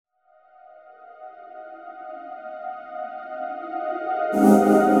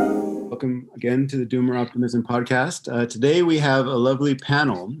Welcome again to the Doomer Optimism podcast. Today we have a lovely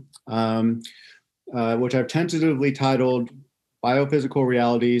panel, which I've tentatively titled Biophysical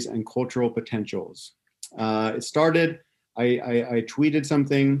Realities and Cultural Potentials. It started, I tweeted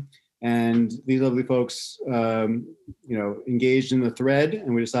something, and these lovely folks, engaged in the thread,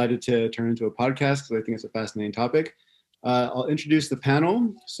 and we decided to turn it into a podcast because I think it's a fascinating topic. I'll introduce the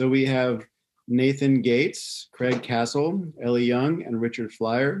panel. So we have Nathan Gates, Craig Castle, Ellie Young, and Richard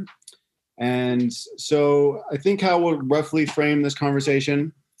Flyer. And so I think how we'll roughly frame this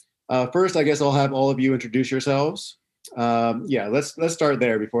conversation. First, I guess I'll have all of you introduce yourselves. Let's start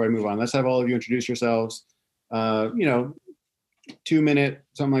there before I move on. Let's have all of you introduce yourselves. 2-minute,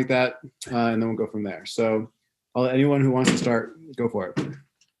 something like that, and then we'll go from there. So I'll let anyone who wants to start, go for it.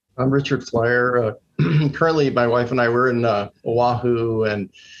 I'm Richard Flyer. Currently, my wife and I were in Oahu, and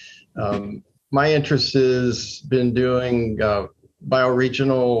my interest has been doing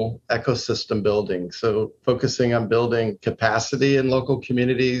bioregional ecosystem building. So focusing on building capacity in local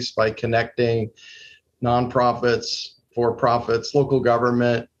communities by connecting nonprofits, for-profits, local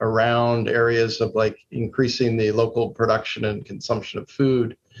government around areas of like increasing the local production and consumption of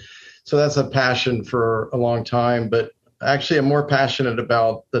food. So that's a passion for a long time, but actually I'm more passionate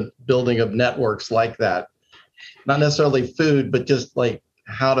about the building of networks like that. Not necessarily food, but just like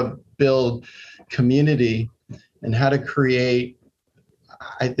how to build community and how to create,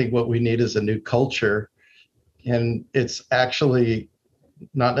 I think what we need is a new culture. And it's actually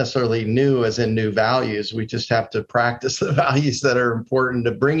not necessarily new as in new values. We just have to practice the values that are important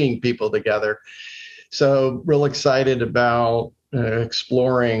to bringing people together. So real excited about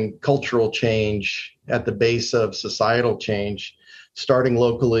exploring cultural change at the base of societal change, starting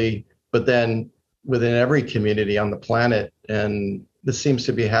locally, but then within every community on the planet. And this seems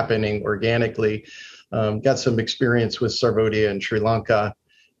to be happening organically. Got some experience with Sarvodia in Sri Lanka,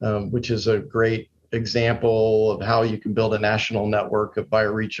 which is a great example of how you can build a national network of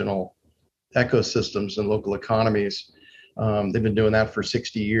bioregional ecosystems and local economies. They've been doing that for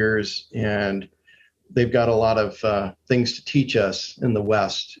 60 years, and they've got a lot of things to teach us in the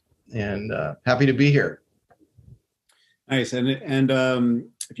West, and happy to be here. Nice. And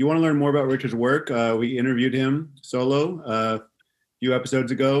if you want to learn more about Richard's work, we interviewed him solo a few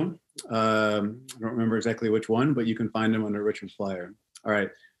episodes ago. I don't remember exactly which one, but you can find him under Richard Flyer. All right.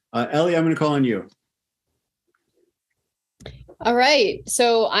 Ellie, I'm going to call on you. All right.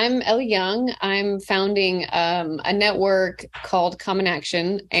 So I'm Ellie Young. I'm founding a network called Common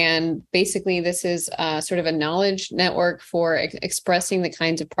Action. And basically, this is sort of a knowledge network for expressing the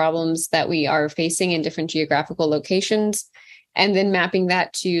kinds of problems that we are facing in different geographical locations, and then mapping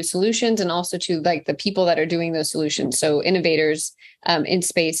that to solutions and also to like the people that are doing those solutions. So innovators in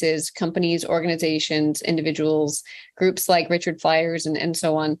spaces, companies, organizations, individuals, groups like Richard Flyers and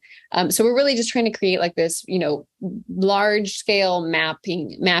so on. So we're really just trying to create like this, large scale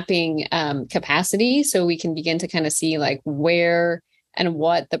mapping capacity so we can begin to kind of see like where and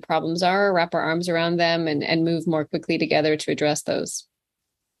what the problems are, wrap our arms around them and move more quickly together to address those.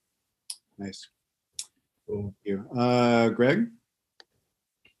 Nice. Thank you. Greg?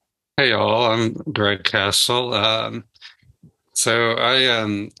 Hey, y'all. I'm Greg Castle. So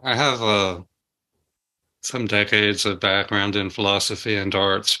I have some decades of background in philosophy and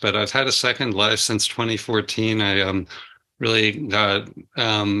arts, but I've had a second life since 2014. I really got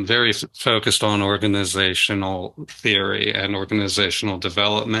very focused on organizational theory and organizational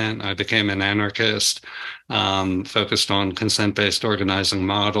development. I became an anarchist, focused on consent-based organizing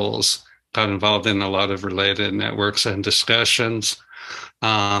models, got involved in a lot of related networks and discussions.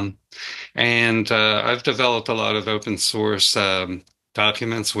 And I've developed a lot of open source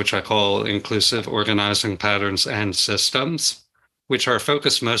documents, which I call inclusive organizing patterns and systems, which are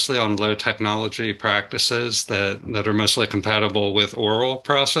focused mostly on low technology practices that are mostly compatible with oral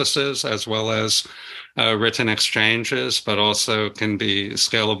processes as well as written exchanges, but also can be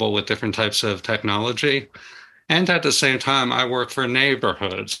scalable with different types of technology. And at the same time, I work for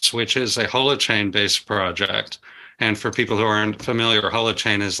Neighborhoods, which is a holochain-based project. And for people who aren't familiar,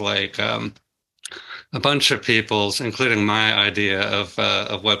 holochain is like a bunch of people's, including my idea of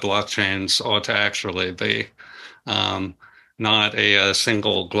what blockchains ought to actually be, not a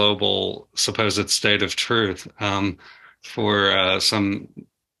single global supposed state of truth for some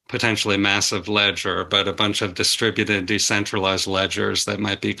potentially massive ledger, but a bunch of distributed, decentralized ledgers that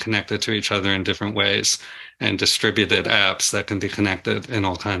might be connected to each other in different ways, and distributed apps that can be connected in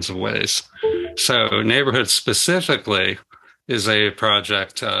all kinds of ways. So Neighborhood specifically is a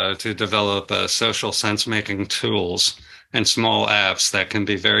project to develop social sense-making tools and small apps that can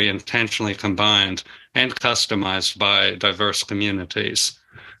be very intentionally combined and customized by diverse communities.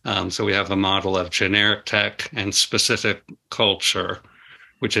 So we have a model of generic tech and specific culture,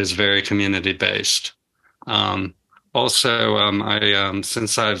 which is very community based. Um, Also,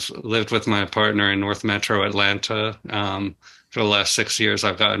 since I've lived with my partner in North Metro Atlanta for the last 6 years,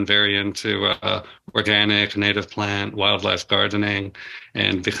 I've gotten very into organic, native plant, wildlife gardening,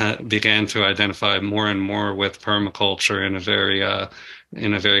 and began to identify more and more with permaculture in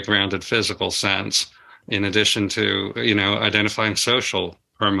a very grounded physical sense. In addition to, identifying social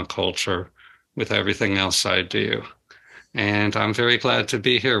permaculture with everything else I do. And I'm very glad to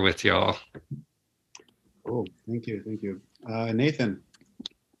be here with y'all. Cool. Thank you. Thank you. Nathan.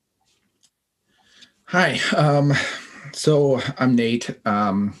 Hi. So I'm Nate.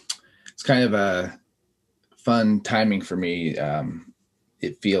 It's kind of a fun timing for me.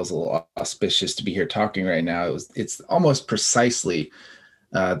 It feels a little auspicious to be here talking right now. It's almost precisely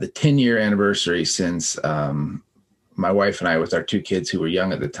the 10-year anniversary since my wife and I, with our two kids who were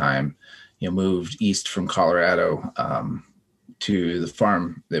young at the time, moved east from Colorado to the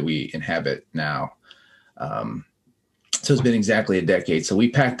farm that we inhabit now. So it's been exactly a decade. So we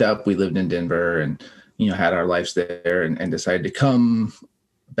packed up, we lived in Denver and, had our lives there and decided to come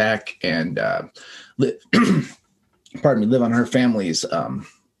back and live on her family's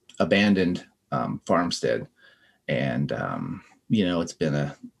abandoned farmstead. And, it's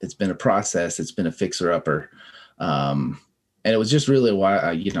been a process. It's been a fixer upper. And it was just really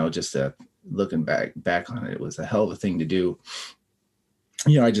why, looking back on it, it was a hell of a thing to do.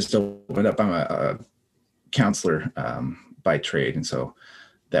 I just opened up. I'm a counselor by trade. And so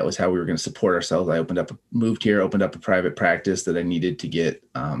that was how we were going to support ourselves. I moved here, opened up a private practice that I needed to get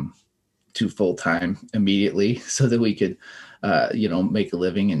to full-time immediately so that we could, make a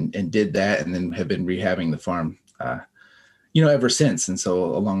living and did that. And then have been rehabbing the farm, ever since. And so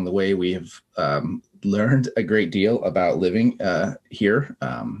along the way, we have learned a great deal about living here.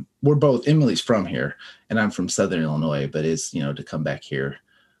 Emily's from here and I'm from Southern Illinois, but to come back here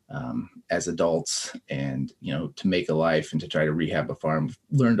as adults and, to make a life and to try to rehab a farm,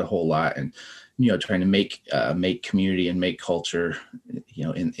 learned a whole lot and, trying to make community and make culture,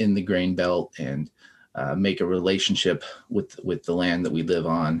 in the grain belt and make a relationship with the land that we live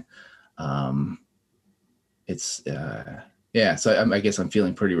on. So I guess I'm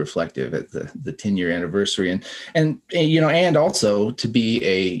feeling pretty reflective at the 10-year anniversary and also to be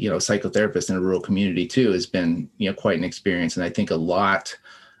a, psychotherapist in a rural community too has been, quite an experience. And I think a lot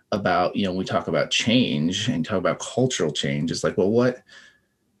about, we talk about change and talk about cultural change. It's like, well, what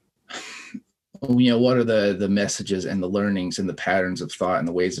are the messages and the learnings and the patterns of thought and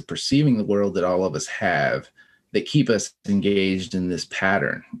the ways of perceiving the world that all of us have that keep us engaged in this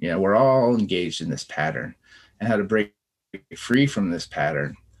pattern? We're all engaged in this pattern and how to break free from this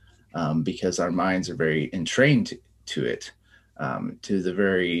pattern because our minds are very entrained to it, to the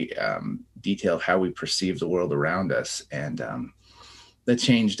very detail of how we perceive the world around us. And the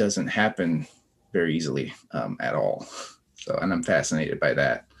change doesn't happen very easily at all. So, and I'm fascinated by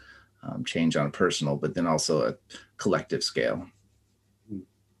that change on a personal, but then also a collective scale.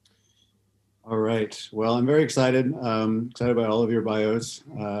 All right. Well, I'm very excited. Excited about all of your bios.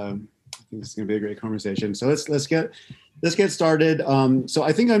 I think this is going to be a great conversation. So let's get started. So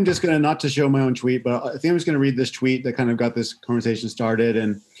I think I'm just going to, not to show my own tweet, but I think I'm just going to read this tweet that kind of got this conversation started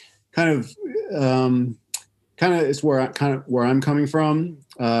and kind of is where I'm coming from.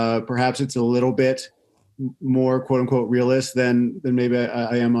 Perhaps it's a little bit more quote unquote realist than maybe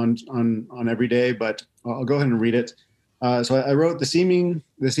I am on every day, but I'll go ahead and read it. So I wrote the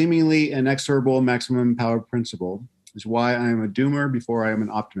seemingly inexorable maximum power principle is why I am a doomer before I am an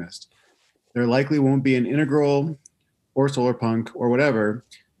optimist. There likely won't be an integral or solar punk or whatever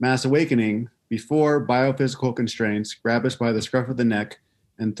mass awakening before biophysical constraints grab us by the scruff of the neck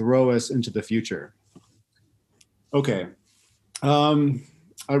and throw us into the future. Okay.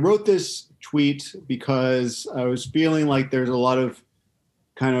 I wrote this tweet because I was feeling like there's a lot of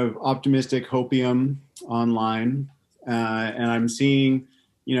kind of optimistic hopium online, and I'm seeing,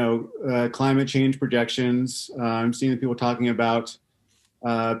 climate change projections. I'm seeing people talking about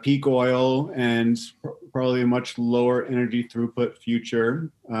peak oil and probably a much lower energy throughput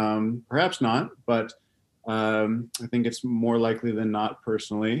future. Perhaps not, but I think it's more likely than not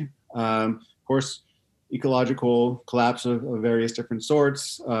personally. Of course, ecological collapse of various different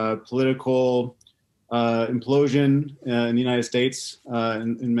sorts, political implosion in the United States,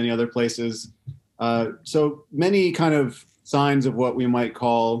 in many other places. So many kind of signs of what we might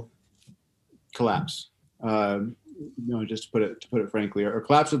call collapse. Just to put it frankly, or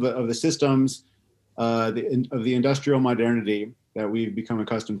collapse of the systems of the industrial modernity that we've become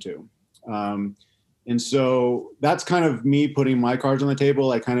accustomed to. And so that's kind of me putting my cards on the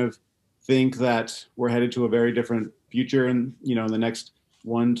table. I kind of think that we're headed to a very different future in the next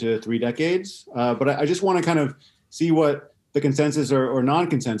 1 to 3 decades. But I just want to kind of see what the consensus or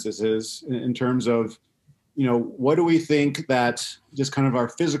non-consensus is in terms of, what do we think that just kind of our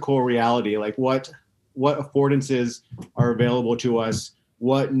physical reality, like what affordances are available to us,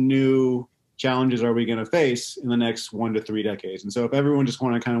 what new challenges are we going to face in the next 1 to 3 decades? And so if everyone just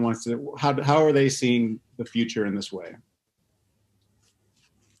wants to, how are they seeing the future in this way?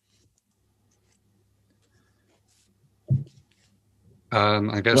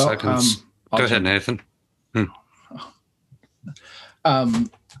 I guess I can. Go ahead, Nathan. I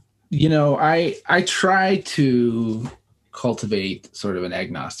try to cultivate sort of an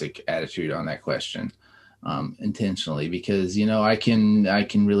agnostic attitude on that question intentionally, because I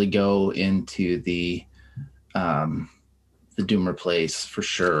can really go into the doomer place for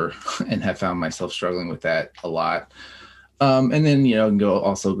sure, and have found myself struggling with that a lot. And then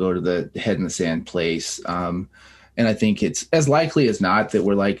go to the head in the sand place. And I think it's as likely as not that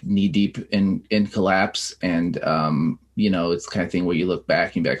we're like knee deep in collapse. And, it's the kind of thing where you look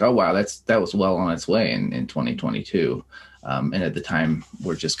back and be like, oh, wow, that was well on its way in 2022. And at the time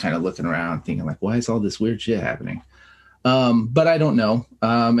we're just kind of looking around thinking like, why is all this weird shit happening? But I don't know.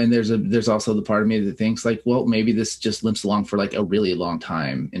 And there's also the part of me that thinks like, well, maybe this just limps along for like a really long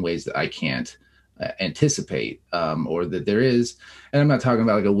time in ways that I can't anticipate, or that there is. And I'm not talking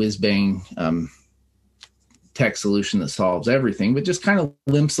about like a whiz bang, tech solution that solves everything, but just kind of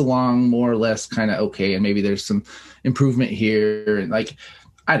limps along more or less kind of okay. And maybe there's some improvement here, and like,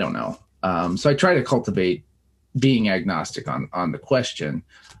 I don't know. So I try to cultivate being agnostic on the question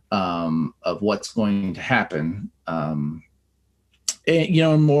of what's going to happen, and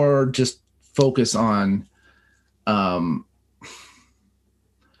more just focus on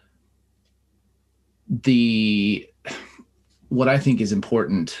what I think is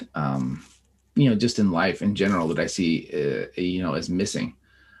important, just in life in general, that I see, as missing.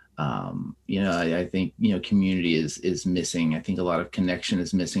 I think, community is missing. I think a lot of connection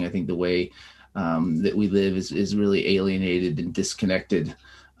is missing. I think the way that we live is really alienated and disconnected.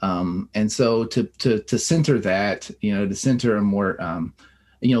 And so to center that, to center a more,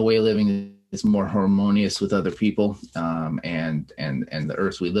 way of living is more harmonious with other people, and the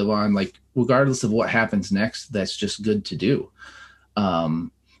earth we live on, like, regardless of what happens next, that's just good to do.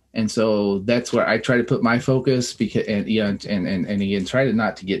 And so that's where I try to put my focus, because, and again, try to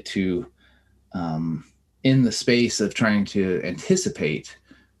not to get too in the space of trying to anticipate,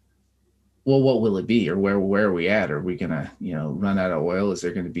 well, what will it be, or where are we at? Are we gonna, run out of oil? Is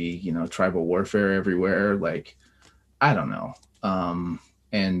there going to be, tribal warfare everywhere? Like, I don't know.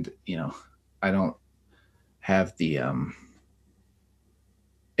 And I don't have the.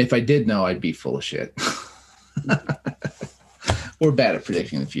 If I did know, I'd be full of shit. We're bad at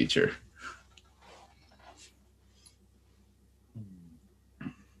predicting the future.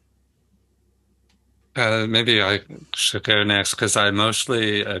 Maybe I should go next, because I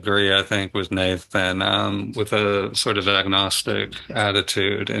mostly agree, I think, with Nathan, with a sort of agnostic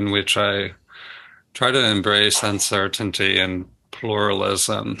attitude in which I try to embrace uncertainty and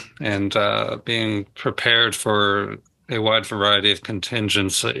pluralism, and being prepared for a wide variety of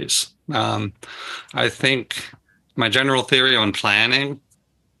contingencies. I think my general theory on planning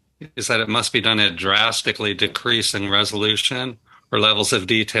is that it must be done at drastically decreasing resolution or levels of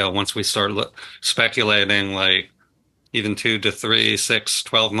detail once we start speculating, like even 2 to 3, 6,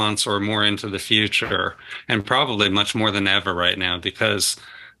 12 months or more into the future, and probably much more than ever right now, because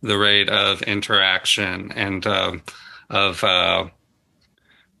the rate of interaction and of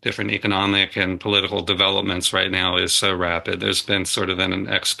different economic and political developments right now is so rapid. There's been sort of an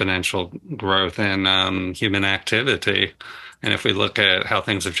exponential growth in human activity. And if we look at how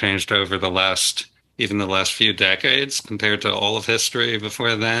things have changed over even the last few decades compared to all of history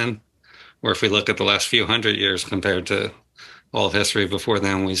before then, or if we look at the last few hundred years compared to all of history before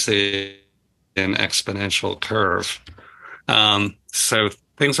then, we see an exponential curve. So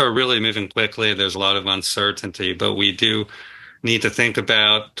things are really moving quickly. There's a lot of uncertainty, but we do need to think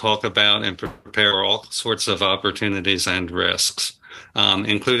about, talk about, and prepare for all sorts of opportunities and risks,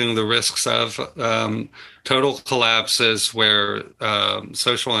 including the risks of total collapses where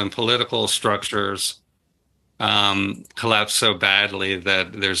social and political structures collapse so badly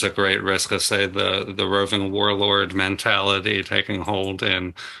that there's a great risk of, say, the roving warlord mentality taking hold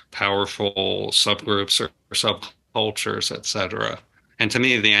in powerful subgroups or subcultures, etc. And to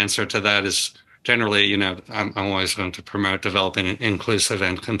me, the answer to that is generally, I'm always going to promote developing an inclusive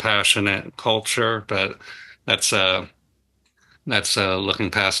and compassionate culture, but that's looking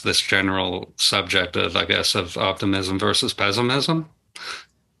past this general subject of, I guess, of optimism versus pessimism.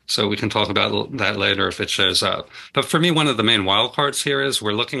 So we can talk about that later if it shows up. But for me, one of the main wild cards here is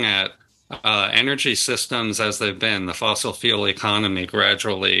we're looking at energy systems as they've been, the fossil fuel economy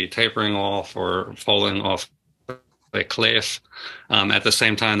gradually tapering off or falling off a cliff, at the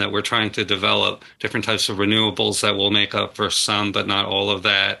same time that we're trying to develop different types of renewables that will make up for some, but not all of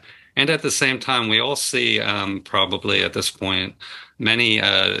that. And at the same time, we all see, probably at this point, many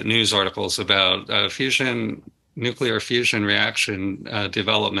news articles about nuclear fusion reaction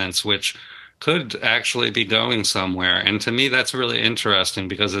developments, which could actually be going somewhere. And to me, that's really interesting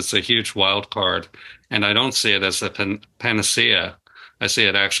because it's a huge wild card. And I don't see it as a panacea. I see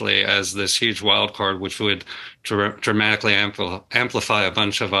it actually as this huge wild card, which would dramatically amplify a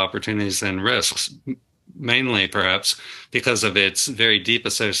bunch of opportunities and risks, mainly perhaps because of its very deep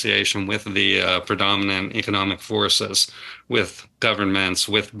association with the predominant economic forces, with governments,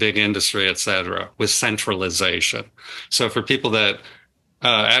 with big industry, et cetera, with centralization. So for people that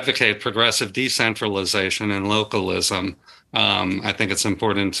advocate progressive decentralization and localism, I think it's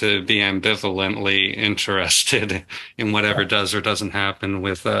important to be ambivalently interested in whatever does or doesn't happen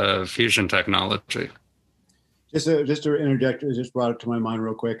with fusion technology. Just to interject, it just brought it to my mind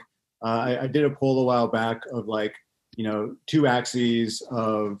real quick. I did a poll a while back of two axes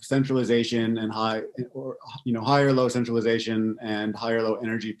of centralization and high or low centralization and high or low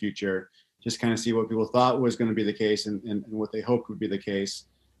energy future. Just kind of see what people thought was going to be the case and what they hoped would be the case.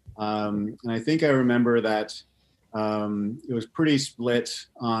 And I think I remember that it was pretty split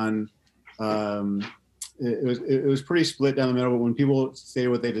on. It was pretty split down the middle. But when people say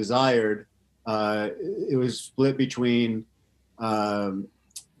what they desired, it was split between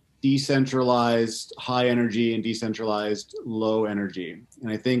decentralized high energy and decentralized low energy.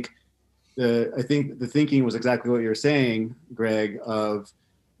 And I think the thinking was exactly what you're saying, Greg, of,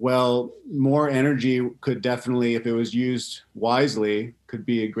 well, more energy could definitely, if it was used wisely, could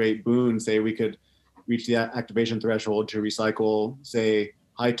be a great boon. Say we could reach the activation threshold to recycle, say,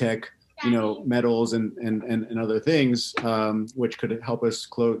 high-tech, metals and other things, which could help us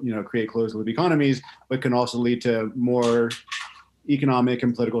create closed-loop economies, but can also lead to more economic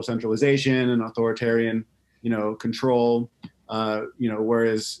and political centralization and authoritarian, control.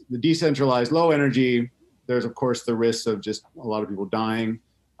 Whereas the decentralized low energy, there's of course the risk of just a lot of people dying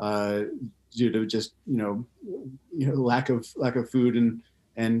due to just lack of food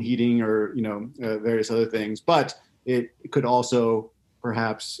and heating or various other things. But it could also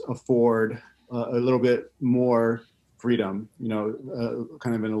perhaps afford a little bit more freedom,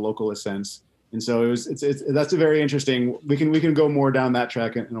 kind of in a localist sense. And so that's a very interesting. We can go more down that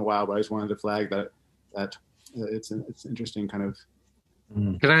track in a while, but I just wanted to flag that it's interesting kind of.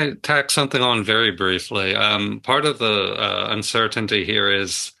 Can I tack something on very briefly? Part of the uncertainty here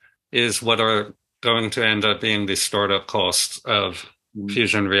is what are going to end up being the startup costs of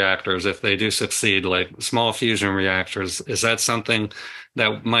fusion reactors if they do succeed, like small fusion reactors. Is that something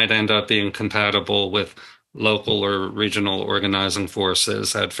that might end up being compatible with local or regional organizing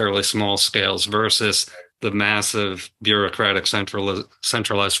forces at fairly small scales versus the massive bureaucratic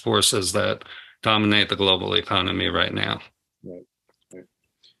centralized forces that dominate the global economy right now? Right.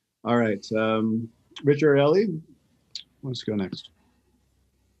 All right. Richard or Ellie, let's go next.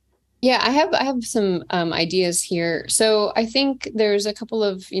 Yeah, I have some ideas here. So I think there's a couple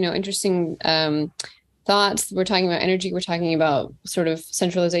of interesting thoughts. We're talking about energy. We're talking about sort of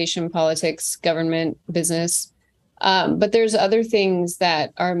centralization, politics, government, business. But there's other things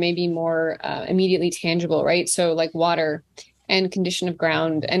that are maybe more immediately tangible, right? So like water and condition of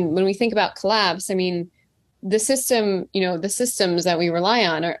ground. And when we think about collapse, I mean, the system, the systems that we rely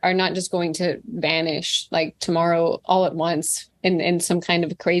on are not just going to vanish like tomorrow all at once in some kind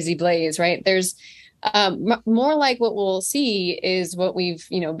of crazy blaze, right? There's more like what we'll see is what we've,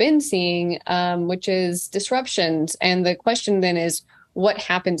 been seeing, which is disruptions. And the question then is, what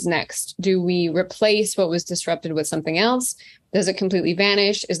happens next? Do we replace what was disrupted with something else? Does it completely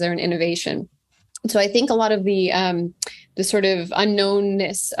vanish? Is there an innovation? So I think a lot of the sort of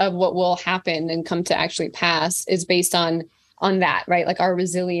unknownness of what will happen and come to actually pass is based on that, right? Like our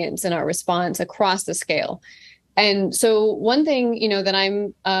resilience and our response across the scale. And so one thing, that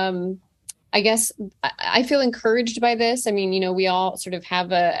I'm, I guess I feel encouraged by this. I mean, we all sort of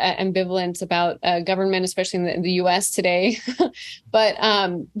have a ambivalence about government, especially in the US today. but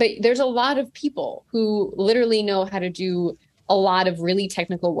there's a lot of people who literally know how to do a lot of really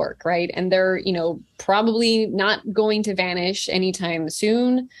technical work, right? And they're, probably not going to vanish anytime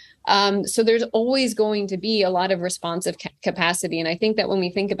soon. So there's always going to be a lot of responsive capacity. And I think that when we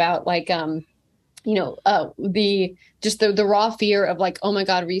think about like, the raw fear of like, oh my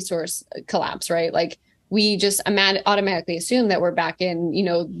God, resource collapse, right? Like we just automatically assume that we're back in,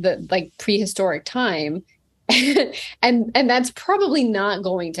 the like prehistoric time. and that's probably not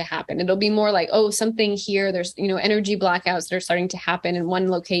going to happen. It'll be more like, oh, something here, there's, energy blackouts that are starting to happen in one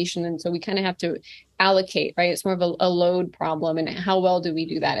location. And so we kind of have to allocate, right? It's more of a load problem, and how well do we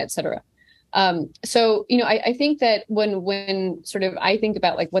do that, et cetera. So, I think that when sort of I think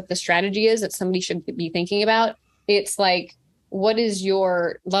about like what the strategy is that somebody should be thinking about, it's like, what is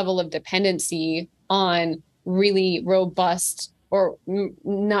your level of dependency on really robust or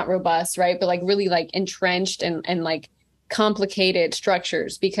not robust, right? But like really like entrenched and like complicated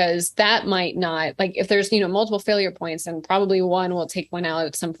structures, because that might not, like if there's, multiple failure points, and probably one will take one out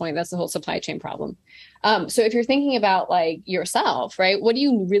at some point. That's the whole supply chain problem. So if you're thinking about like yourself, right, what do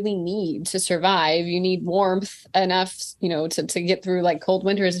you really need to survive? You need warmth enough, to get through like cold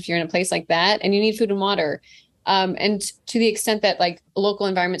winters if you're in a place like that, and you need food and water. And to the extent that like local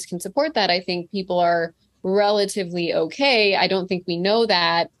environments can support that, I think people are relatively okay. I don't think we know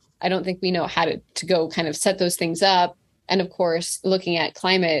that. I don't think we know how to go kind of set those things up. And of course, looking at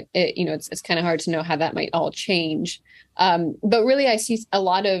climate, it's kind of hard to know how that might all change. But really, I see a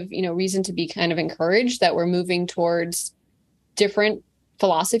lot of, reason to be kind of encouraged that we're moving towards different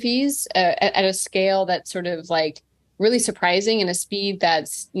philosophies at a scale that's sort of like really surprising, and a speed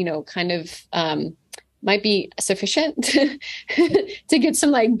that's, kind of might be sufficient to get some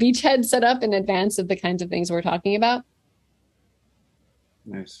like beachhead set up in advance of the kinds of things we're talking about.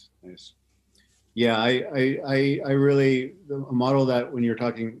 Nice. Yeah, I really, a model that when you're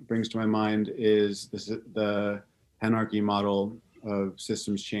talking brings to my mind is the anarchy model of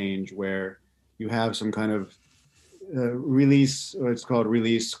systems change, where you have some kind of release, or it's called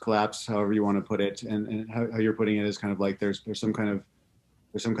release collapse, however you want to put it, and how you're putting it is kind of like there's some kind of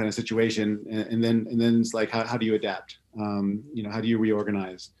situation, and then it's like how do you adapt? How do you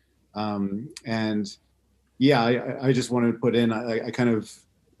reorganize? And yeah, I just wanted to put in,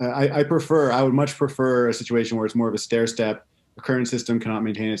 I would much prefer a situation where it's more of a stair step. The current system cannot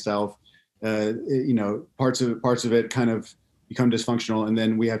maintain itself. Parts of it kind of become dysfunctional, and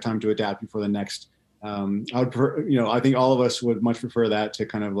then we have time to adapt before the next. I would prefer, I think all of us would much prefer that to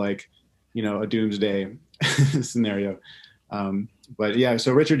kind of like, a doomsday scenario. But yeah,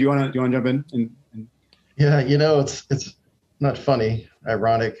 so Richard, do you want to jump in? Yeah, it's not funny,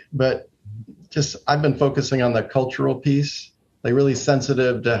 ironic, but just I've been focusing on the cultural piece, like really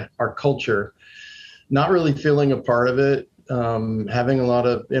sensitive to our culture, not really feeling a part of it, having a lot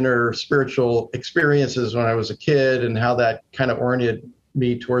of inner spiritual experiences when I was a kid, and how that kind of oriented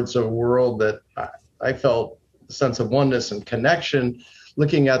me towards a world that I felt a sense of oneness and connection,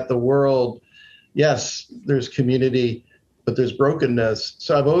 looking at the world. Yes, there's community, but there's brokenness.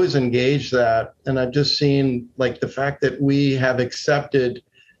 So I've always engaged that. And I've just seen like the fact that we have accepted,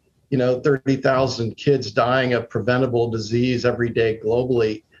 30,000 kids dying of preventable disease every day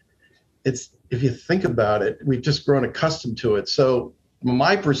globally. If you think about it, we've just grown accustomed to it. So from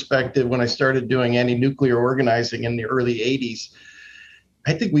my perspective, when I started doing anti-nuclear organizing in the early 80s,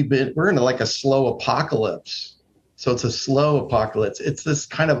 I think we're in like a slow apocalypse. So it's a slow apocalypse. It's this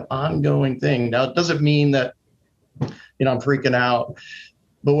kind of ongoing thing. Now, it doesn't mean that, I'm freaking out.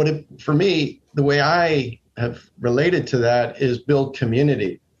 But for me, the way I have related to that is build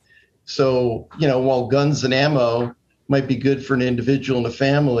community. So, while guns and ammo might be good for an individual and a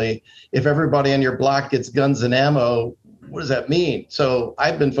family, if everybody on your block gets guns and ammo, what does that mean? So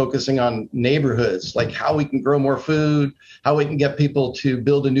I've been focusing on neighborhoods, like how we can grow more food, how we can get people to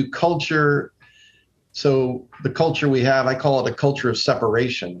build a new culture. So the culture we have, I call it a culture of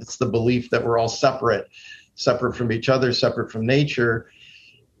separation. It's the belief that we're all separate from each other, separate from nature.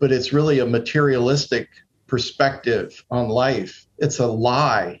 But it's really a materialistic perspective on life. It's a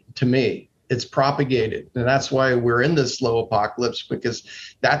lie to me. It's propagated. And that's why we're in this slow apocalypse, because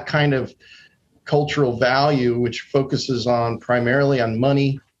that kind of cultural value, which focuses primarily on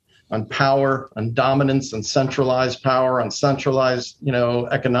money, on power, on dominance, on centralized power, on centralized,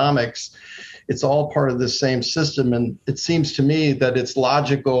 economics, it's all part of the same system. And it seems to me that its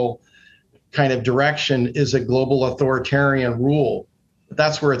logical kind of direction is a global authoritarian rule.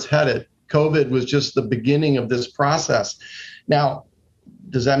 That's where it's headed. COVID was just the beginning of this process. Now,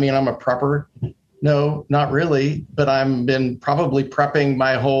 does that mean I'm a prepper? No, not really, but I've been probably prepping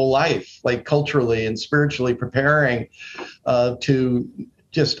my whole life, like culturally and spiritually preparing to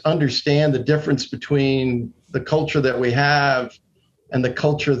just understand the difference between the culture that we have and the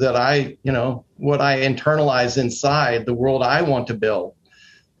culture that what I internalize inside, the world I want to build.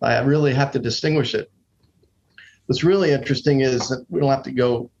 I really have to distinguish it. What's really interesting is that we don't have to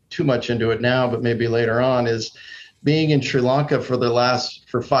go too much into it now, but maybe later on, is being in Sri Lanka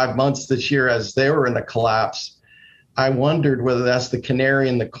for 5 months this year as they were in a collapse. I wondered whether that's the canary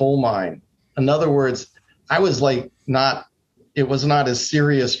in the coal mine. In other words, I was like, it was not as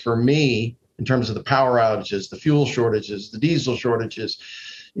serious for me in terms of the power outages, the fuel shortages, the diesel shortages,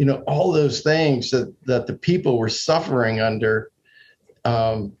 all those things that the people were suffering under.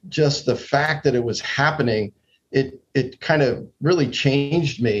 Just the fact that it was happening, it kind of really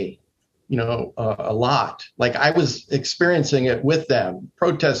changed me, a lot. Like I was experiencing it with them,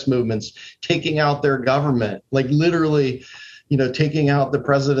 protest movements, taking out their government, like literally, taking out the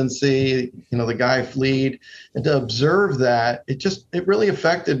presidency, the guy fled, and to observe that, it really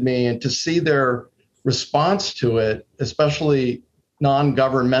affected me, and to see their response to it, especially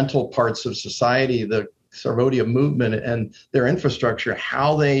non-governmental parts of society, the Sarvodaya movement and their infrastructure,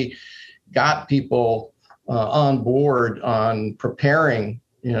 how they got people on board on preparing,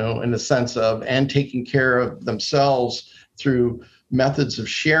 in the sense of, and taking care of themselves through methods of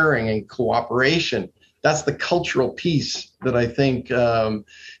sharing and cooperation. That's the cultural piece that I think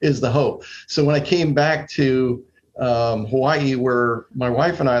is the hope. So when I came back to Hawaii, where my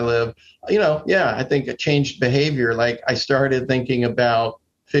wife and I live, I think it changed behavior. Like I started thinking about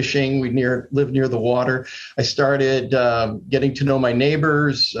fishing. We live near the water. I started getting to know my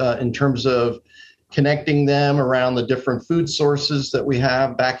neighbors in terms of connecting them around the different food sources that we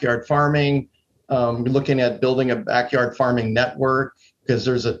have, backyard farming, looking at building a backyard farming network, because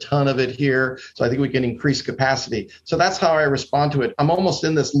there's a ton of it here. So I think we can increase capacity. So that's how I respond to it. I'm almost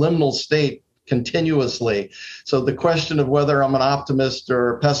in this liminal state continuously. So the question of whether I'm an optimist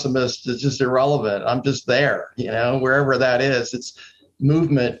or a pessimist is just irrelevant. I'm just there, wherever that is. It's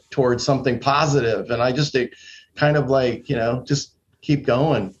movement towards something positive. And I just kind of like, just keep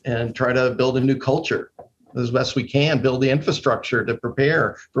going and try to build a new culture as best we can, build the infrastructure to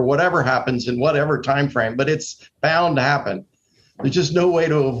prepare for whatever happens in whatever time frame, but it's bound to happen. There's just no way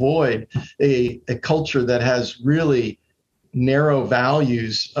to avoid a culture that has really narrow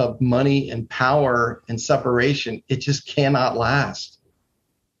values of money and power and separation. It just cannot last.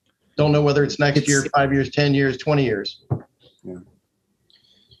 Don't know whether it's next year, 5 years, 10 years, 20 years. Yeah.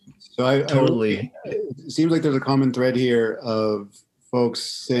 So it seems like there's a common thread here of folks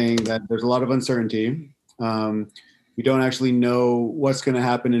saying that there's a lot of uncertainty. We don't actually know what's going to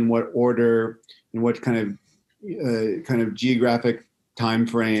happen in what order, in what kind of geographic time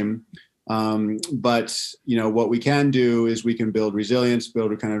frame. But what we can do is we can build resilience,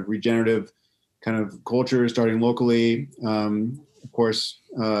 build a kind of regenerative kind of culture starting locally. Of course,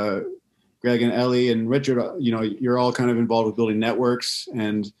 Greg and Ellie and Richard, you're all kind of involved with building networks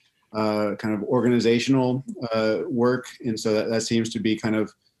and kind of organizational work. And so that seems to be kind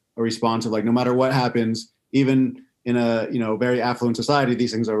of a response of like, no matter what happens, even in a, very affluent society,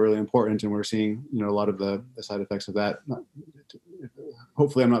 these things are really important. And we're seeing, a lot of the side effects of that.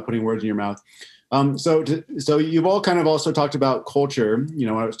 Hopefully I'm not putting words in your mouth. So you've all kind of also talked about culture.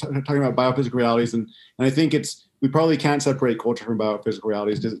 I was talking about biophysical realities, and I think we probably can't separate culture from biophysical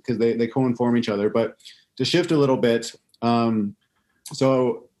realities because they co-inform each other. But to shift a little bit, a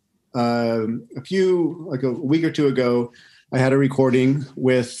week or two ago, I had a recording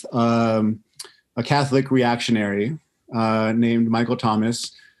with a Catholic reactionary named Michael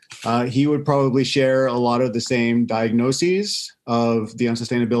Thomas. He would probably share a lot of the same diagnoses of the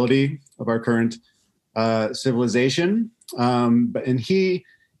unsustainability of our current civilization. And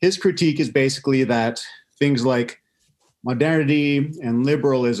his critique is basically that things like modernity and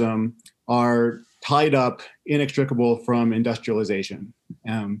liberalism are tied up, inextricable from industrialization,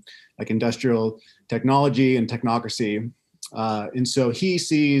 like industrial technology and technocracy. And so he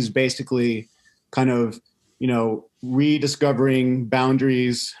sees basically kind of, rediscovering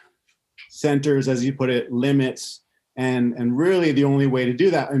boundaries, centers, as you put it, limits, and really the only way to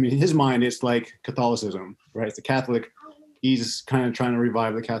do that, in his mind, it's like Catholicism, right? It's the Catholic. He's kind of trying to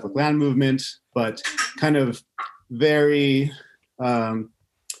revive the Catholic land movement, but kind of very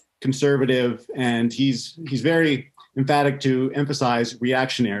conservative, and he's very emphatic to emphasize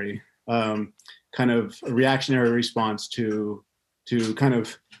reactionary, kind of a reactionary response to kind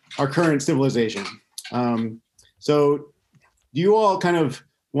of our current civilization. So do you all kind of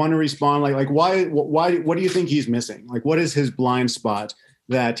want to respond like why what do you think he's missing? Like, what is his blind spot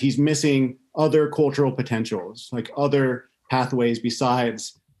that he's missing other cultural potentials, like other pathways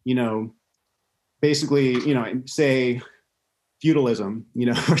besides, basically, say feudalism,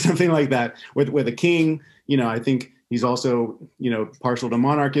 or something like that with a king. I think he's also, partial to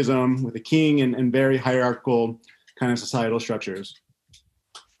monarchism with a king and very hierarchical kind of societal structures.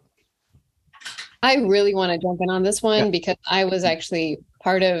 I really want to jump in on this one Yeah. because I was actually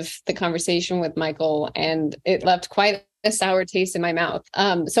part of the conversation with Michael, and it left quite a sour taste in my mouth.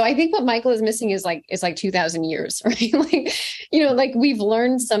 So I think what Michael is missing is like 2,000 years, right? Like, like we've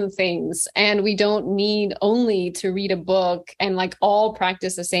learned some things, and we don't need only to read a book and like all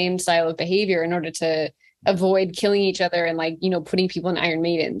practice the same style of behavior in order to avoid killing each other and like, putting people in Iron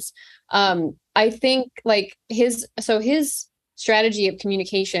Maidens. I think like his strategy of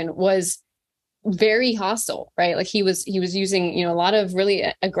communication was very hostile, right? Like he was using, a lot of really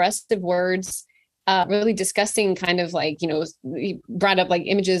aggressive words, really disgusting kind of like, he brought up like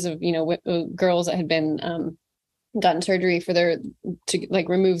images of, girls that had been gotten surgery for to like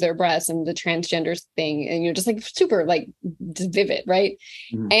remove their breasts and the transgender thing, and just like super like just vivid, right?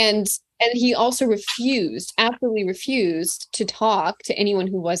 Mm-hmm. And he also absolutely refused to talk to anyone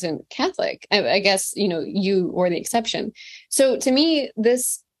who wasn't Catholic. I guess, you or the exception. So to me,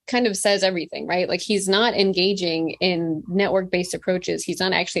 this kind of says everything, right? Like he's not engaging in network-based approaches. He's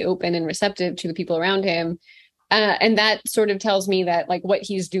not actually open and receptive to the people around him. And that sort of tells me that like what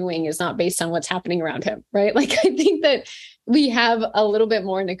he's doing is not based on what's happening around him, right? Like I think that we have a little bit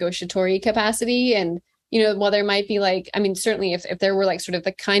more negotiatory capacity, and while there might be like, I mean, certainly if there were like sort of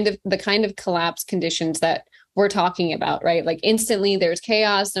the kind of collapse conditions that we're talking about, right? Like instantly there's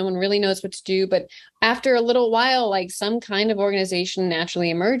chaos, no one really knows what to do, but after a little while, like some kind of organization naturally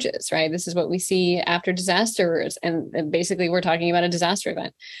emerges, right? This is what we see after disasters, and basically we're talking about a disaster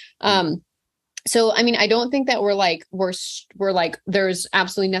event. So, I mean, I don't think that we're like, there's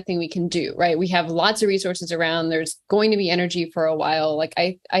absolutely nothing we can do, right? We have lots of resources around. There's going to be energy for a while. Like,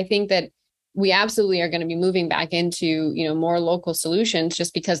 I think that we absolutely are going to be moving back into, more local solutions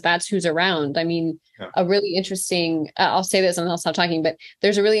just because that's who's around. I mean, a really interesting, I'll say this and I'll stop talking, but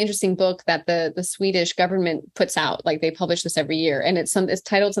there's a really interesting book that the Swedish government puts out. Like they publish this every year, and it's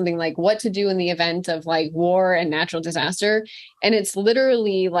titled something like What to Do in the Event of like War and Natural Disaster. And it's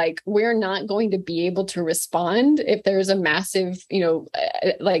literally like, we're not going to be able to respond if there's a massive,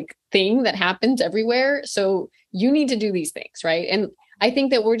 like thing that happens everywhere. So you need to do these things, right? And I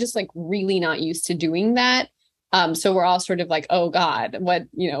think that we're just like really not used to doing that. So we're all sort of like, oh God, what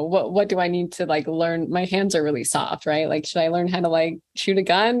do I need to like learn? My hands are really soft, right? Like, should I learn how to like shoot a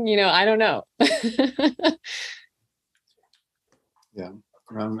gun? I don't know. Yeah.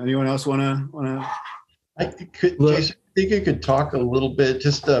 Anyone else wanna? Jason, I think you could talk a little bit,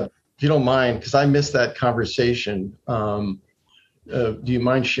 just if you don't mind, because I missed that conversation. Do you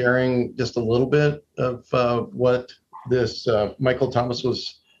mind sharing just a little bit of what this Michael Thomas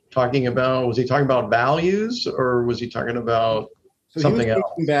was talking about? Was he talking about values, or was he talking about something else?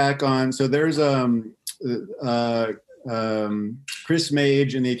 Back on, so there's Chris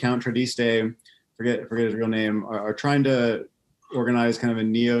Mage and the Account Tradiste, forget his real name, are trying to organize kind of a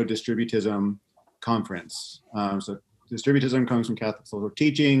neo-distributism conference. So distributism comes from Catholic social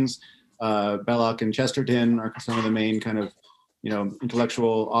teachings. Belloc and Chesterton are some of the main kind of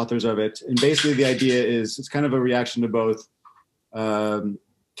intellectual authors of it. And basically the idea is it's kind of a reaction to both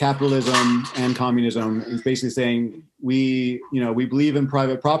capitalism and communism. It's basically saying we believe in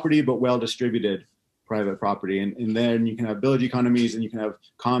private property, but well-distributed private property. And then you can have village economies, and you can have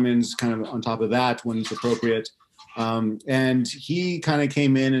commons kind of on top of that when it's appropriate. And he kind of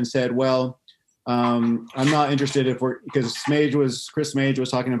came in and said, well, I'm not interested because Chris Mage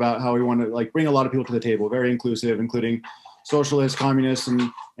was talking about how we want to like bring a lot of people to the table, very inclusive, including socialists, communists,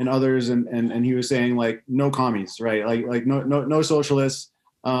 and others, and he was saying like no commies, right? Like no socialists.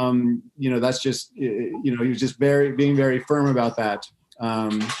 That's just he was just being very firm about that.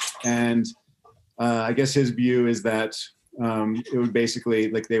 And I guess his view is that it would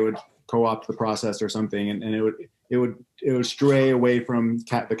basically like they would co-opt the process or something, and it would stray away from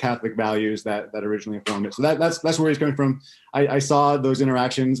the Catholic values that originally informed it. So that's where he's coming from. I saw those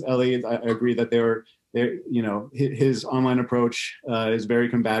interactions, Ellie. I agree that his online approach is very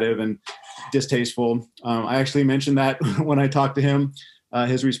combative and distasteful. I actually mentioned that when I talked to him.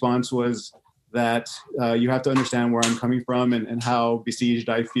 His response was that you have to understand where I'm coming from and how besieged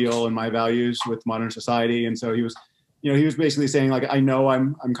I feel in my values with modern society. And so he was basically saying like, I know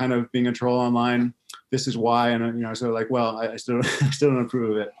I'm kind of being a troll online. This is why. And so like, well, I still don't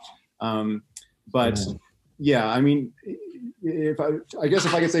approve of it. But yeah, I mean, I guess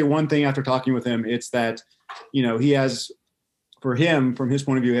if I could say one thing after talking with him, it's that, he has, for him, from his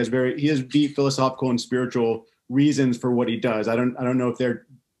point of view, he has deep philosophical and spiritual reasons for what he does. I don't know if they're,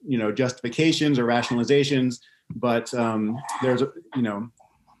 justifications or rationalizations, but there's,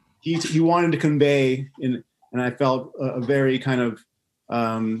 he wanted to convey and I felt a very kind of,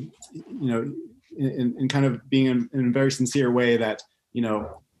 in kind of being in a very sincere way that,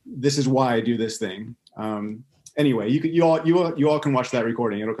 this is why I do this thing. Anyway, you all can watch that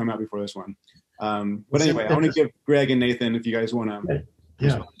recording. It'll come out before this one. But anyway, I want to give Greg and Nathan, if you guys want to.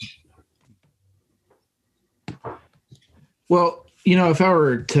 Yeah. Well, if I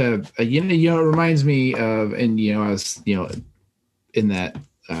were to, it reminds me of, and I was, in that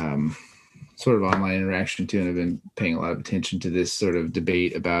sort of online interaction too, and I've been paying a lot of attention to this sort of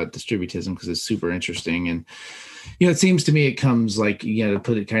debate about distributism because it's super interesting. And it seems to me it comes like, to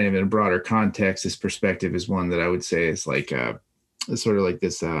put it kind of in a broader context, this perspective is one that I would say is like sort of like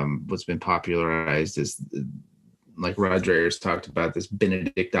this what's been popularized is like Rod Dreher's talked about, this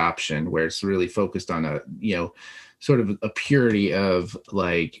Benedict option, where it's really focused on a sort of a purity of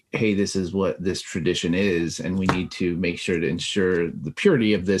like, hey, this is what this tradition is, and we need to make sure to ensure the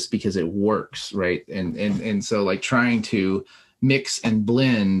purity of this because it works, right? And so like trying to mix and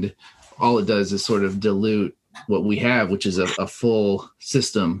blend, all it does is sort of dilute what we have, which is a full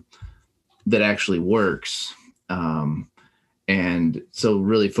system that actually works. And so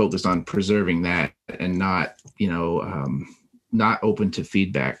really focused on preserving that and not, not open to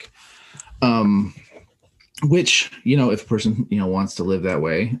feedback. Which, if a person, wants to live that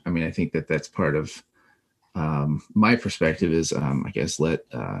way, I mean, I think that that's part of my perspective is, I guess, let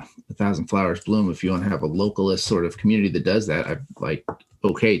 1,000 flowers bloom. If you want to have a localist sort of community that does that, I like,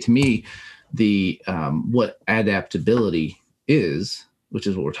 okay, to me, the what adaptability is, which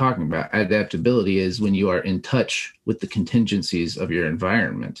is what we're talking about. Adaptability is when you are in touch with the contingencies of your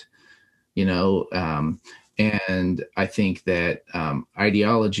environment, and I think that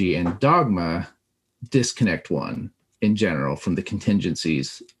ideology and dogma disconnect one in general from the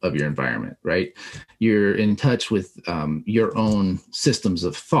contingencies of your environment, right? You're in touch with your own systems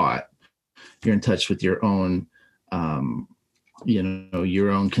of thought. You're in touch with your own,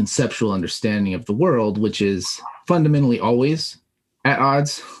 your own conceptual understanding of the world, which is fundamentally always at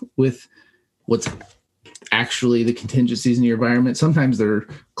odds with what's actually the contingencies in your environment. Sometimes they're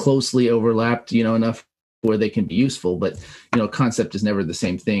closely overlapped, enough where they can be useful, but concept is never the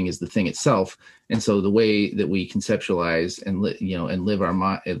same thing as the thing itself. And so the way that we conceptualize and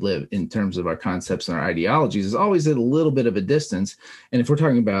live in terms of our concepts and our ideologies is always at a little bit of a distance. And if we're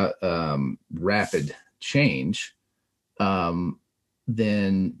talking about rapid change, then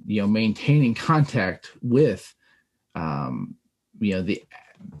maintaining contact with the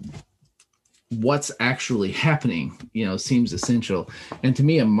what's actually happening, seems essential. And to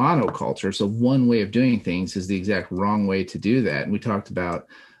me, a monoculture, so one way of doing things, is the exact wrong way to do that. And we talked about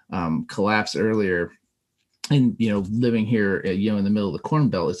collapse earlier, and living here, in the middle of the Corn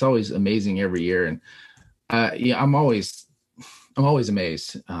Belt, it's always amazing every year. And I'm always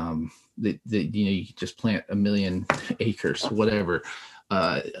amazed that you can just plant 1 million acres, whatever,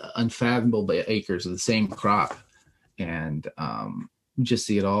 unfathomable acres of the same crop, and just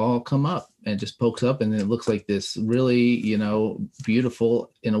see it all come up and just pokes up, and then it looks like this really,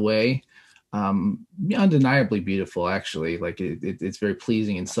 beautiful in a way, undeniably beautiful, actually. Like it's very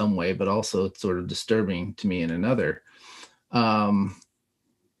pleasing in some way, but also it's sort of disturbing to me in another. But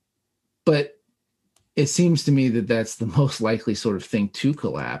it seems to me that that's the most likely sort of thing to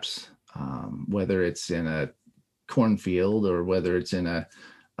collapse, whether it's in a cornfield or whether it's in a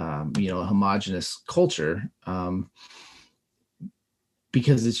homogenous culture.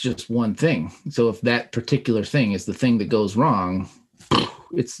 Because it's just one thing. So if that particular thing is the thing that goes wrong,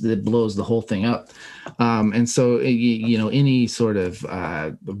 it blows the whole thing up. And so, any sort of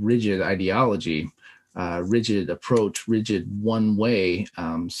rigid ideology, rigid approach, rigid one way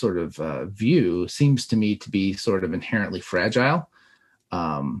sort of view seems to me to be sort of inherently fragile.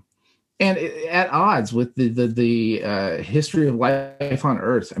 And at odds with the history of life on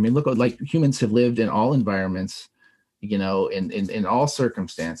Earth. I mean, look, like humans have lived in all environments, in all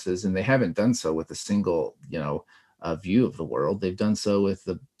circumstances, and they haven't done so with a single, view of the world. They've done so with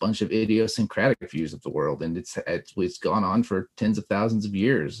a bunch of idiosyncratic views of the world, and it's gone on for tens of thousands of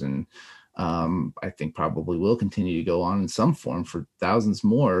years, and I think probably will continue to go on in some form for thousands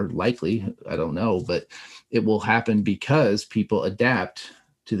more, likely. I don't know, but it will happen because people adapt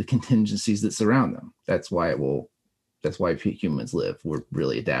to the contingencies that surround them. That's why humans live. We're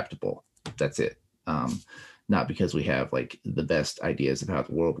really adaptable. That's it. Not because we have like the best ideas of how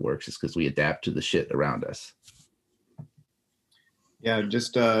the world works. It's because we adapt to the shit around us. Yeah,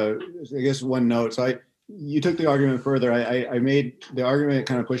 just I guess one note. So you took the argument further. I made the argument,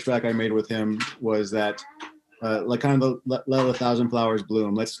 kind of pushback I made with him was that like kind of let 1,000 flowers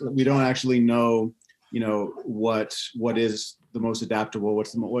bloom. We don't actually know, what is the most adaptable,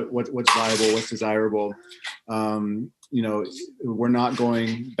 what's viable, what's desirable. We're not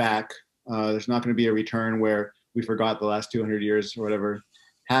going back. There's not going to be a return where we forgot the last 200 years or whatever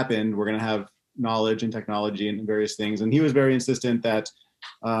happened, we're going to have knowledge and technology and various things. And he was very insistent that,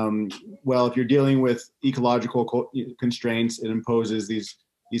 well, if you're dealing with ecological constraints, it imposes these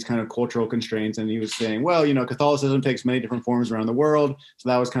kind of cultural constraints. And he was saying, well, Catholicism takes many different forms around the world. So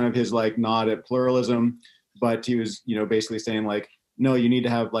that was kind of his like nod at pluralism. But he was, basically saying like, no, you need to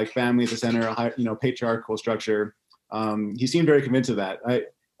have like family at the center, a high, patriarchal structure. He seemed very convinced of that.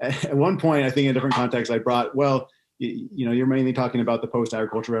 At one point, I think in a different context, I brought, well, you're mainly talking about the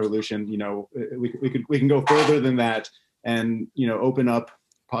post-agricultural revolution. We can go further than that and, open up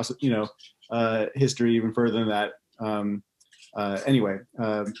history even further than that. Anyway,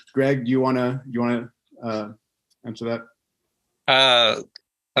 Greg, do you want to answer that?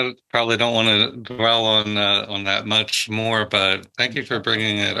 I probably don't want to dwell on that much more, but thank you for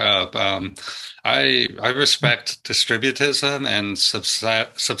bringing it up. I respect distributism and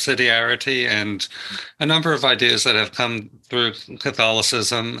subsidiarity and a number of ideas that have come through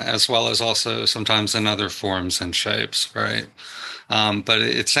Catholicism, as well as also sometimes in other forms and shapes, right? But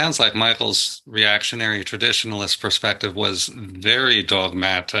it sounds like Michael's reactionary traditionalist perspective was very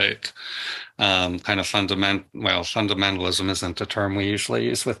dogmatic. Kind of fundamentalism isn't a term we usually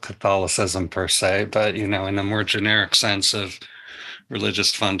use with Catholicism per se, but, in a more generic sense of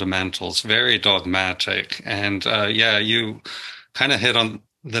religious fundamentals, very dogmatic. And you kind of hit on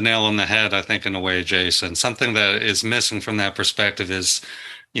the nail on the head, I think, in a way, Jason. Something that is missing from that perspective is,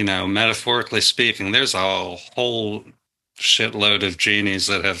 metaphorically speaking, there's a whole shitload of genies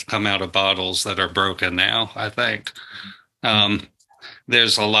that have come out of bottles that are broken now, I think.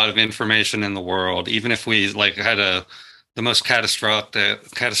 There's a lot of information in the world. Even if we had the most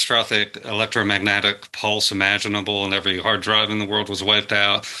catastrophic electromagnetic pulse imaginable, and every hard drive in the world was wiped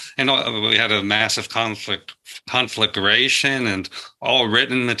out, and we had a massive conflagration, and all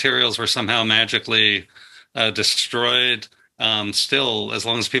written materials were somehow magically destroyed. Still, as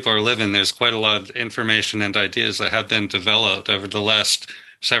long as people are living, there's quite a lot of information and ideas that have been developed over the last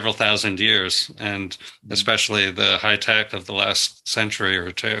several thousand years, and especially the high tech of the last century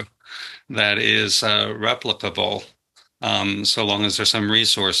or two, that is replicable, so long as there's some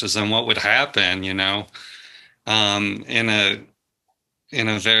resources. And what would happen, in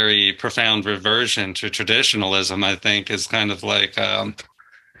a very profound reversion to traditionalism, I think, is kind of like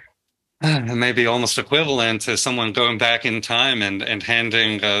maybe almost equivalent to someone going back in time and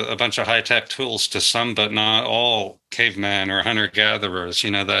handing a bunch of high-tech tools to some but not all cavemen or hunter-gatherers.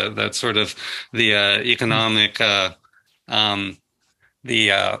 That sort of the economic,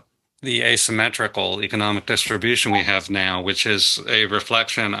 the asymmetrical economic distribution we have now, which is a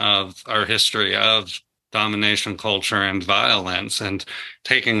reflection of our history of domination culture and violence, and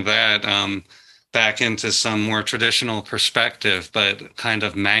taking that back into some more traditional perspective, but kind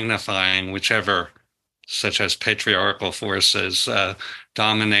of magnifying whichever, such as patriarchal forces,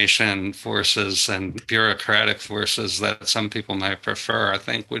 domination forces, and bureaucratic forces that some people might prefer, I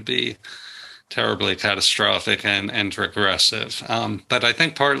think would be terribly catastrophic and regressive. But I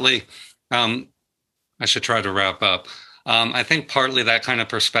think partly, I should try to wrap up. I think partly that kind of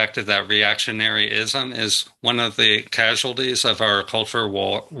perspective, that reactionaryism, is one of the casualties of our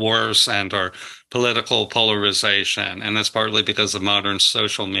cultural wars and our political polarization. And that's partly because of modern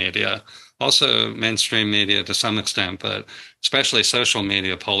social media, also mainstream media to some extent, but especially social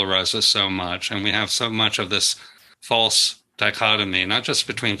media polarizes so much. And we have so much of this false dichotomy, not just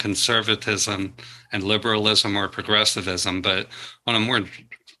between conservatism and liberalism or progressivism, but on a more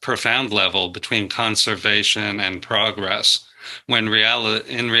profound level between conservation and progress, when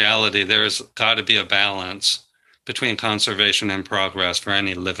in reality there's got to be a balance between conservation and progress for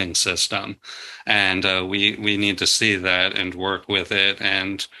any living system. And we need to see that and work with it,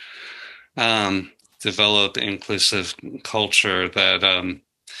 and develop inclusive culture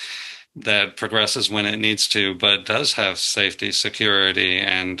that progresses when it needs to, but does have safety, security,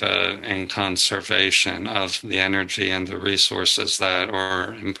 and conservation of the energy and the resources that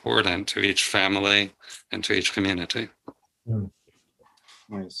are important to each family and to each community.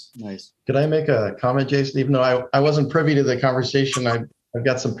 Nice. Could I make a comment, Jason? Even though I wasn't privy to the conversation, I've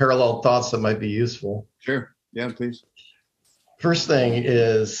got some parallel thoughts that might be useful. Sure. Yeah, please. First thing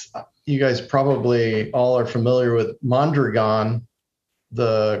is, you guys probably all are familiar with Mondragon,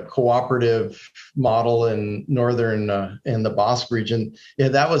 the cooperative model in northern in the Basque region. Yeah,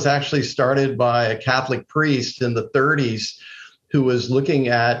 that was actually started by a Catholic priest in the 30s who was looking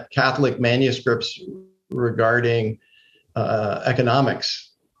at Catholic manuscripts regarding economics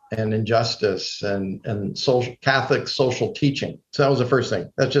and injustice and social, Catholic social teaching. So that was the first thing.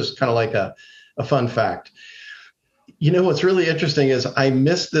 That's just kind of like a fun fact. What's really interesting is I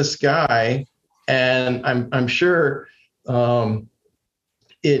missed this guy, and I'm sure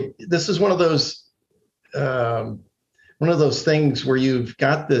this is one of those things where you've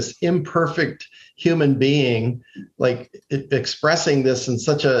got this imperfect human being, like expressing this in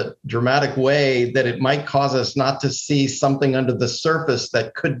such a dramatic way that it might cause us not to see something under the surface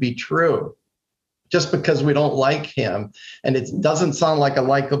that could be true, just because we don't like him. And it doesn't sound like a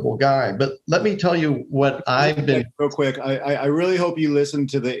likable guy. But let me tell you what I've been... Real quick, I really hope you listen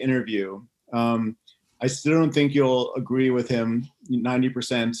to the interview. I still don't think you'll agree with him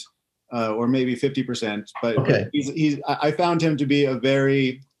 90%. Or maybe 50%, but okay. I found him to be a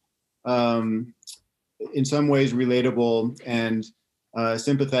very, in some ways, relatable and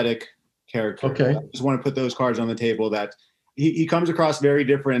sympathetic character. Okay. I just want to put those cards on the table that he comes across very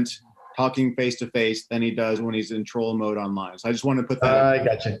different talking face to face than he does when he's in troll mode online. So I just want to put that. I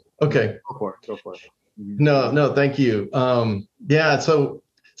got you. Okay. Go for it. Mm-hmm. No, thank you. Yeah. So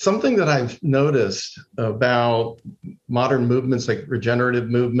something that I've noticed about modern movements, like regenerative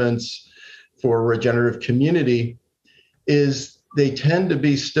movements for regenerative community, is they tend to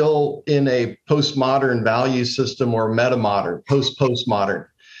be still in a postmodern value system or metamodern, postmodern.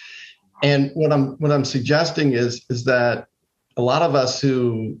 And what I'm suggesting is that a lot of us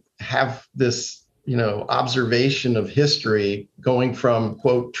who have this, observation of history going from,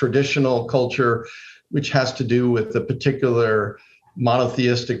 quote, traditional culture, which has to do with a particular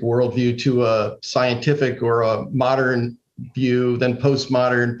monotheistic worldview, to a scientific or a modern view, then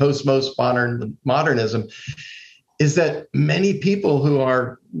postmodern, postmodern modernism, is that many people who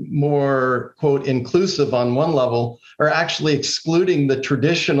are more, quote, inclusive on one level are actually excluding the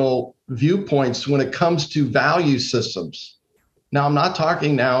traditional viewpoints when it comes to value systems. Now, I'm not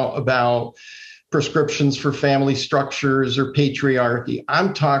talking now about prescriptions for family structures or patriarchy.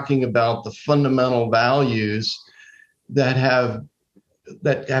 I'm talking about the fundamental values that have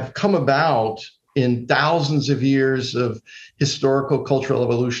come about in thousands of years of historical cultural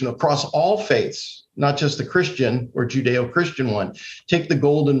evolution across all faiths, not just the Christian or Judeo-Christian one. Take the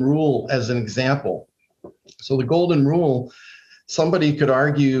Golden Rule as an example. So the Golden Rule, somebody could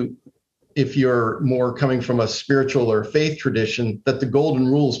argue, if you're more coming from a spiritual or faith tradition, that the Golden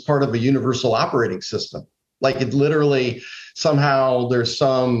Rule is part of a universal operating system. Like it literally, somehow there's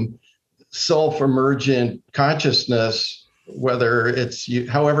some self-emergent consciousness, whether it's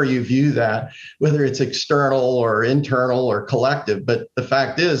however you view that, whether it's external or internal or collective. But the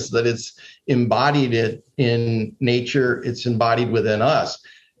fact is that it's embodied in nature, it's embodied within us.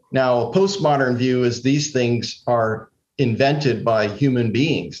 Now, a postmodern view is these things are invented by human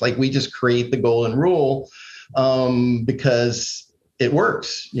beings. Like we just create the Golden Rule because it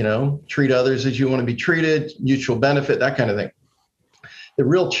works, treat others as you want to be treated, mutual benefit, that kind of thing. The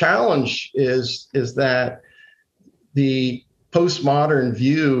real challenge is that the postmodern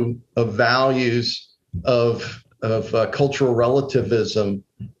view of values of cultural relativism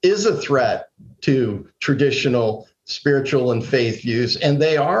is a threat to traditional spiritual and faith views, and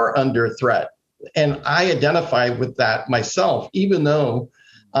they are under threat. And I identify with that myself, even though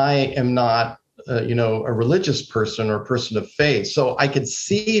I am not, a religious person or person of faith. So I can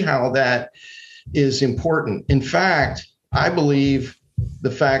see how that is important. In fact, I believe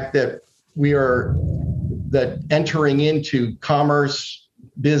the fact that that entering into commerce,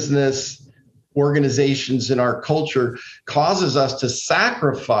 business, organizations in our culture causes us to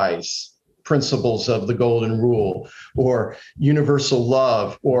sacrifice principles of the Golden Rule or universal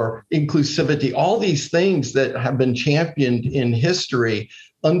love or inclusivity, all these things that have been championed in history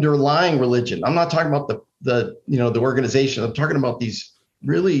underlying religion. I'm not talking about the organization. I'm talking about these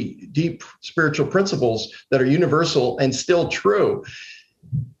really deep spiritual principles that are universal and still true.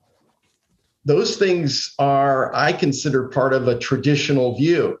 Those things are, I consider, part of a traditional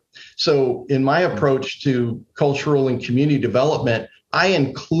view. So in my approach to cultural and community development, I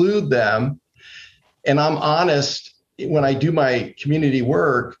include them, and I'm honest when I do my community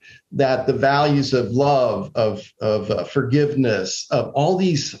work that the values of love, of forgiveness, of all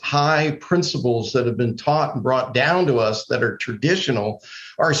these high principles that have been taught and brought down to us that are traditional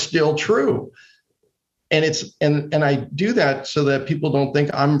are still true. And I do that so that people don't think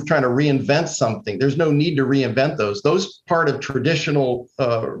I'm trying to reinvent something. There's no need to reinvent those. Those part of traditional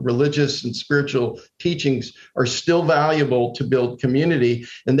religious and spiritual teachings are still valuable to build community,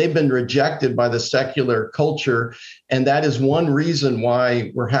 and they've been rejected by the secular culture. And that is one reason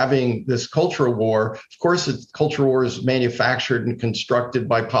why we're having this cultural war. Of course, cultural war is manufactured and constructed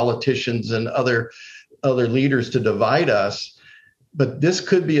by politicians and other leaders to divide us. But this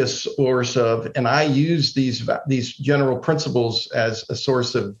could be a source of, and I use these general principles as a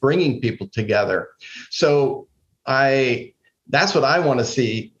source of bringing people together. So that's what I want to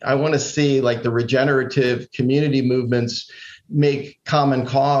see. I want to see like the regenerative community movements make common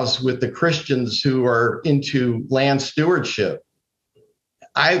cause with the Christians who are into land stewardship.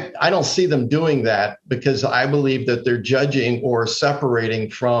 I don't see them doing that, because I believe that they're judging or separating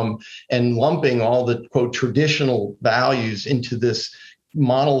from and lumping all the, quote, traditional values into this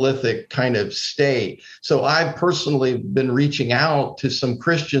monolithic kind of state. So I've personally been reaching out to some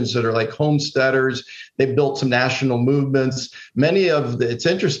Christians that are like homesteaders. They've built some national movements. It's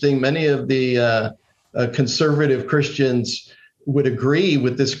interesting, many of the conservative Christians would agree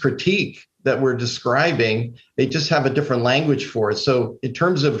with this critique that we're describing. They just have a different language for it. So in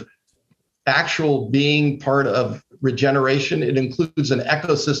terms of actual being part of regeneration, it includes an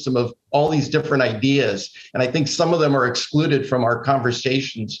ecosystem of all these different ideas. And I think some of them are excluded from our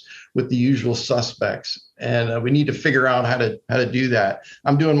conversations with the usual suspects. And we need to figure out how to do that.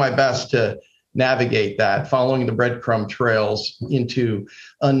 I'm doing my best to navigate that, following the breadcrumb trails into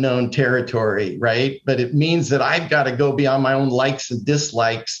unknown territory, right? But it means that I've got to go beyond my own likes and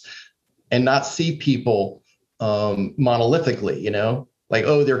dislikes and not see people monolithically, like,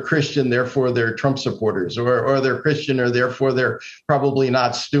 oh, they're Christian, therefore they're Trump supporters, or they're Christian, or therefore they're probably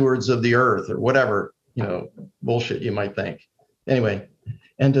not stewards of the earth, or whatever, bullshit you might think. Anyway,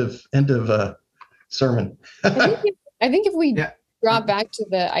 end of sermon. I think if we drop back to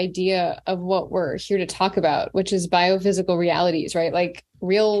the idea of what we're here to talk about, which is biophysical realities, right? Like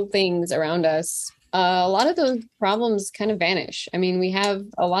real things around us, a lot of those problems kind of vanish. I mean, we have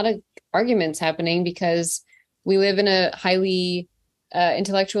a lot of arguments happening because we live in a highly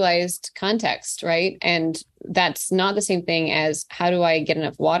intellectualized context, right? And that's not the same thing as how do I get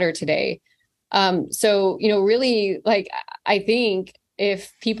enough water today? So, really, like, I think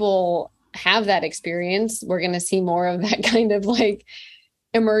if people have that experience, we're going to see more of that kind of like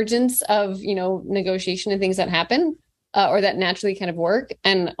emergence of, negotiation and things that happen or that naturally kind of work.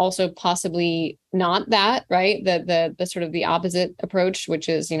 And also possibly not that, right? The sort of the opposite approach, which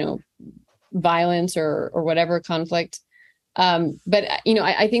is, violence or whatever conflict. But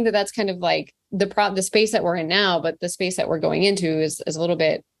I think that's kind of like the space that we're in now, but the space that we're going into is a little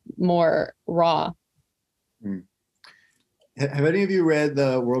bit more raw. Mm. Have any of you read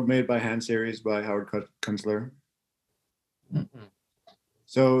the World Made by Hand series by Howard Kunstler? Mm-hmm.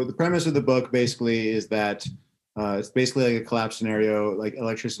 So the premise of the book basically is that it's basically like a collapse scenario, like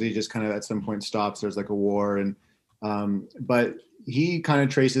electricity just kind of at some point stops. There's like a war, and but he kind of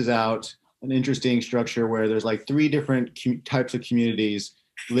traces out an interesting structure where there's like three different types of communities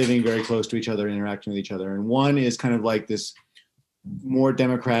living very close to each other, interacting with each other. And one is kind of like this more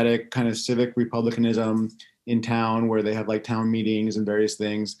democratic kind of civic republicanism in town, where they have like town meetings and various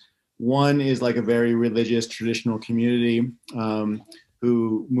things. One is like a very religious traditional community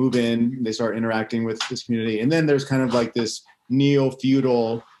who move in, they start interacting with this community. And then there's kind of like this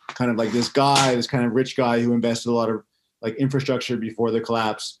neo-feudal kind of like this kind of rich guy who invested a lot of like infrastructure before the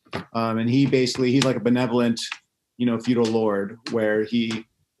collapse. And he's like a benevolent, feudal lord, where he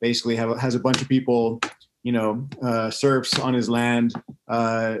basically has a bunch of people, serfs on his land,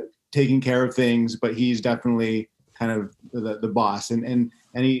 taking care of things, but he's definitely kind of the boss. And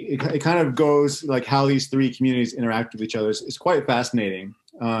it kind of goes like how these three communities interact with each other. It's quite fascinating.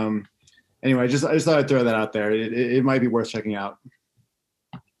 Anyway, I just thought I'd throw that out there. It might be worth checking out.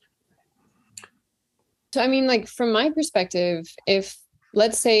 So, I mean, like from my perspective, if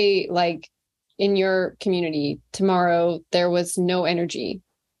let's say like in your community tomorrow, there was no energy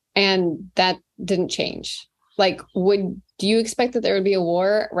and that didn't change, like, do you expect that there would be a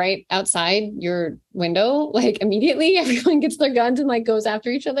war right outside your window? Like immediately everyone gets their guns and like goes after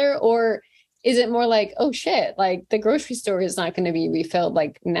each other? Or is it more like, oh shit, like the grocery store is not going to be refilled.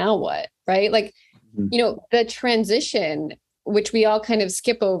 Like now what? Right. Like, the transition, which we all kind of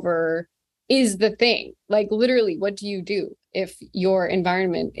skip over, is the thing. Like literally, what do you do if your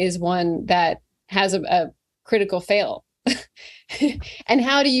environment is one that has a critical fail? And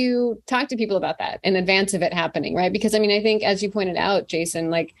how do you talk to people about that in advance of it happening, right? Because I mean, I think as you pointed out, Jason,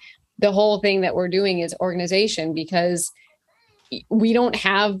 like the whole thing that we're doing is organization, because we don't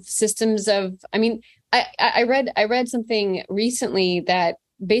have systems of, I mean, I read something recently that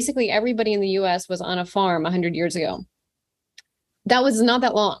basically everybody in the US was on a farm 100 years ago. That was not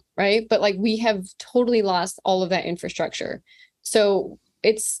that long, right? But like we have totally lost all of that infrastructure. So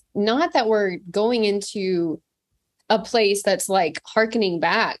it's not that we're going into a place that's like hearkening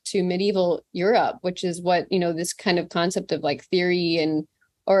back to medieval Europe, which is what, this kind of concept of like theory and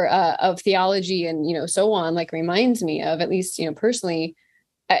or of theology and, so on, like reminds me of, at least, personally.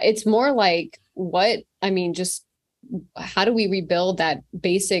 It's more like just how do we rebuild that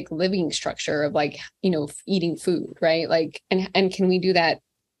basic living structure of like, eating food, right? Like, and can we do that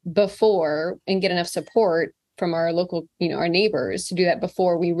before and get enough support from our local, our neighbors to do that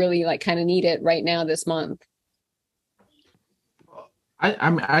before we really like kind of need it right now this month.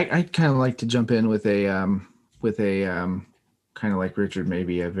 I kind of like to jump in with a kind of like Richard,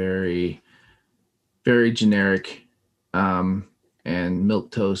 maybe a very, very generic and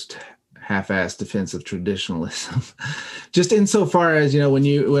milquetoast half-assed defense of traditionalism. Just insofar as,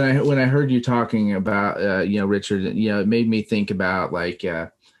 when I heard you talking about, Richard, it made me think about like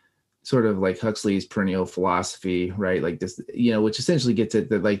sort of like Huxley's perennial philosophy, right? Like this, which essentially gets at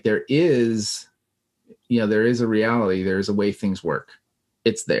that, like there is a reality, there's a way things work.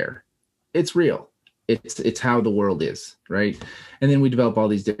 It's there. It's real. It's how the world is, right? And then we develop all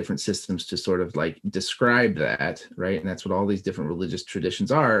these different systems to sort of like describe that, right? And that's what all these different religious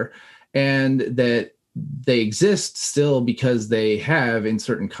traditions are. And that they exist still because they have in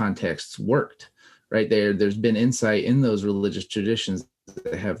certain contexts worked, right? There's been insight in those religious traditions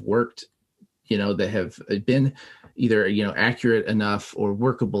that have worked, that have been either, accurate enough or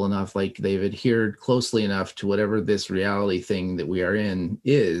workable enough, like they've adhered closely enough to whatever this reality thing that we are in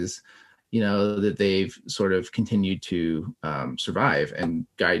is, that they've sort of continued to survive and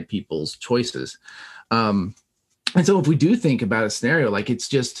guide people's choices. And so if we do think about a scenario, like it's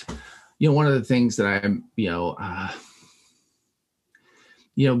just, one of the things that I'm,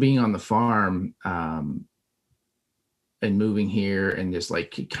 being on the farm and moving here and just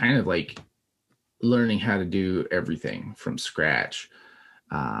like kind of like learning how to do everything from scratch,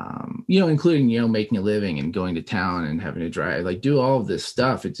 including, making a living and going to town and having to drive, like do all of this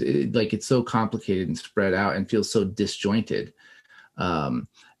stuff. It's so complicated and spread out and feels so disjointed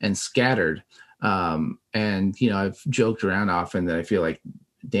and scattered. And, I've joked around often that I feel like,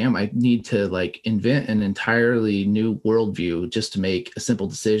 damn, I need to like invent an entirely new worldview just to make a simple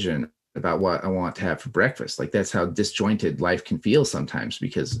decision about what I want to have for breakfast. Like that's how disjointed life can feel sometimes,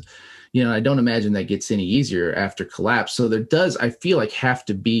 because I don't imagine that gets any easier after collapse. So there does, I feel like, have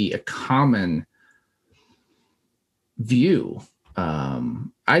to be a common view.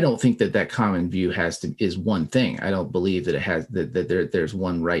 I don't think that common view is one thing. I don't believe that it has there's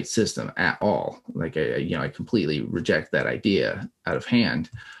one right system at all. Like I completely reject that idea out of hand.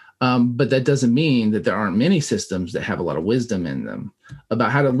 But that doesn't mean that there aren't many systems that have a lot of wisdom in them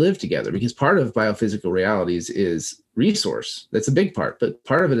about how to live together, because part of biophysical realities is resource. That's a big part, but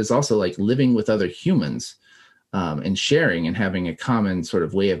part of it is also like living with other humans and sharing and having a common sort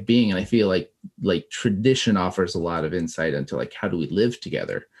of way of being. And I feel like tradition offers a lot of insight into like, how do we live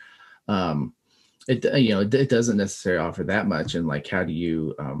together? It doesn't necessarily offer that much. And like, how do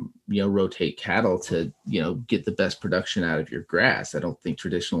you, rotate cattle to, get the best production out of your grass? I don't think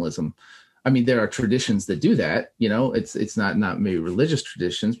traditionalism, I mean, there are traditions that do that, it's not maybe religious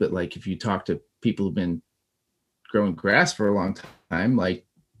traditions, but like, if you talk to people who've been growing grass for a long time, like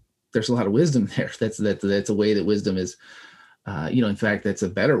there's a lot of wisdom there. That's a way that wisdom is, in fact, that's a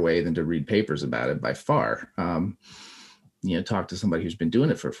better way than to read papers about it by far. Talk to somebody who's been doing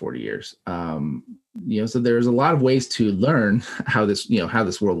it for 40 years. So there's a lot of ways to learn how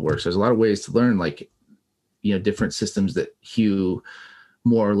this world works. There's a lot of ways to learn, like, different systems that hew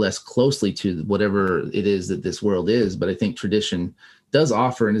more or less closely to whatever it is that this world is. But I think tradition does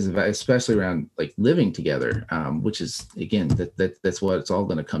offer, and is especially around like living together, which is, again, that's what it's all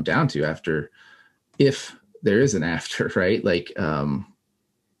going to come down to after, if there is an after, right? Like,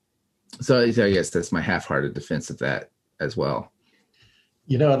 so I guess that's my half-hearted defense of that as well.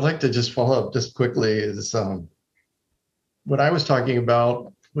 I'd like to just follow up just quickly is what I was talking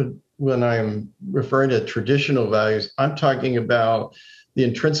about when I'm referring to traditional values, I'm talking about the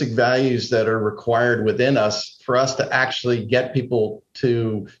intrinsic values that are required within us for us to actually get people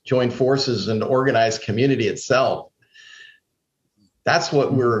to join forces and organize community itself. That's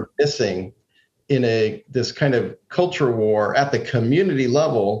what we're missing in this kind of culture war at the community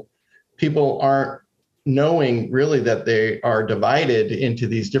level. People aren't knowing really that they are divided into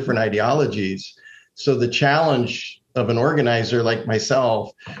these different ideologies. So the challenge of an organizer like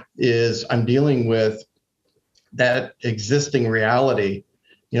myself is I'm dealing with that existing reality.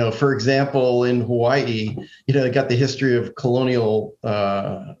 For example, in Hawaii, they got the history of colonial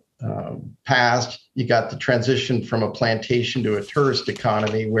past. You got the transition from a plantation to a tourist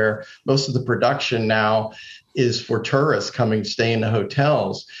economy, where most of the production now is for tourists coming, stay in the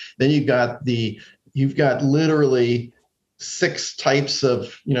hotels. Then you've got literally 6 types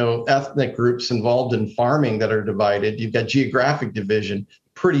of, ethnic groups involved in farming that are divided. You've got geographic division,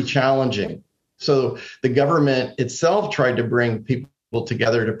 pretty challenging. So the government itself tried to bring people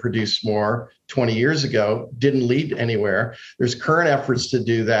together to produce more 20 years ago, didn't lead anywhere. There's current efforts to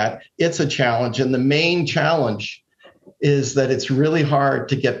do that. It's a challenge. And the main challenge is that it's really hard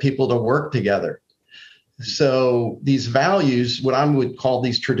to get people to work together. So these values, what I would call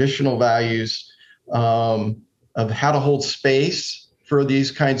these traditional values, of how to hold space for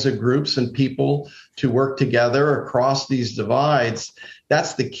these kinds of groups and people to work together across these divides,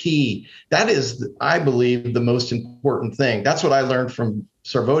 that's the key. That is, I believe, the most important thing. That's what I learned from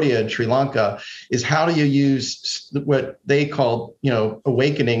Sarvodaya in Sri Lanka, is how do you use what they call,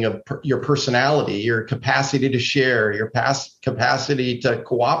 awakening of your personality, your capacity to share, your capacity to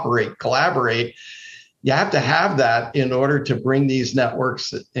cooperate, collaborate. You have to have that in order to bring these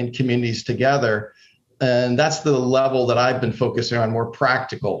networks and communities together. And that's the level that I've been focusing on, more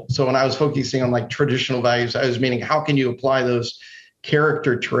practical. So when I was focusing on like traditional values, I was meaning, how can you apply those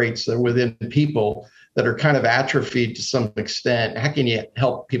character traits that are within people that are kind of atrophied to some extent? How can you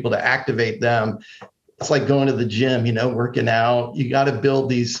help people to activate them? It's like going to the gym, working out. You got to build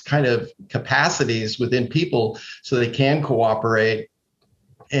these kind of capacities within people so they can cooperate.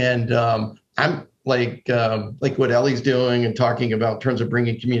 And I'm like what Ellie's doing and talking about in terms of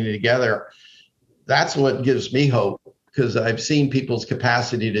bringing community together. That's what gives me hope, because I've seen people's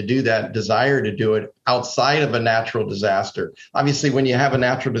capacity to do that, desire to do it outside of a natural disaster. Obviously, when you have a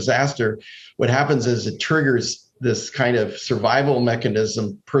natural disaster, what happens is it triggers this kind of survival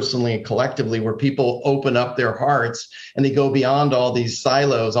mechanism, personally and collectively, where people open up their hearts and they go beyond all these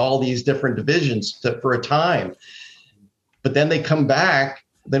silos, all these different divisions for a time. But then they come back.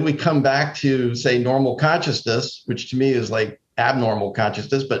 Then we come back to, say, normal consciousness, which to me is like abnormal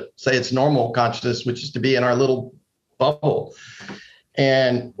consciousness, but say it's normal consciousness, which is to be in our little bubble.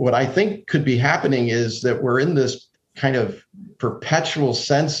 And what I think could be happening is that we're in this kind of perpetual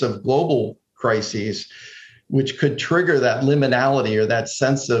sense of global crises, which could trigger that liminality or that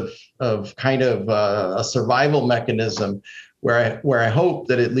sense of kind of a survival mechanism where I hope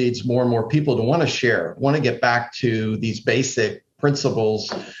that it leads more and more people to want to share, want to get back to these basic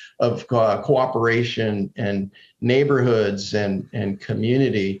principles of cooperation and neighborhoods and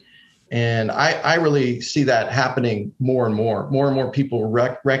community. And I really see that happening more and more people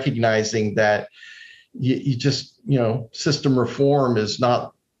recognizing that you just, system reform is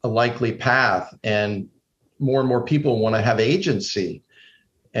not a likely path, and more people want to have agency.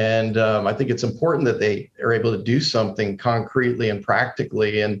 And I think it's important that they are able to do something concretely and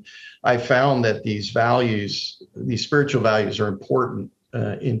practically. And I found that these values, these spiritual values, are important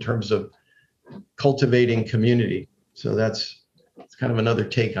in terms of cultivating community. So that's kind of another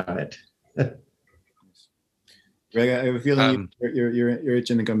take on it. Greg, I have a feeling you're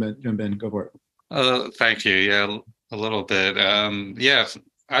itching to jump in. Go for it. Thank you. Yeah, a little bit. Yeah,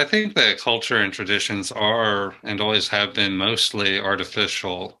 I think that culture and traditions are and always have been mostly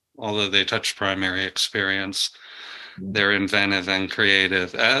artificial, although they touch primary experience. They're inventive and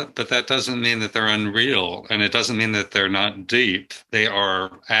creative, but that doesn't mean that they're unreal, and it doesn't mean that they're not deep. They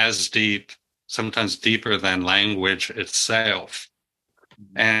are as deep, sometimes deeper than language itself.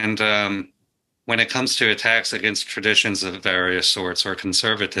 And when it comes to attacks against traditions of various sorts or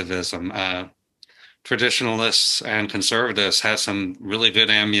conservatism, traditionalists and conservatives have some really good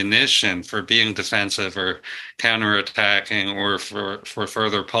ammunition for being defensive or counterattacking or for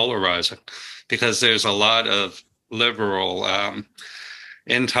further polarizing, because there's a lot of liberal,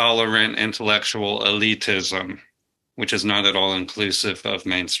 intolerant intellectual elitism, which is not at all inclusive of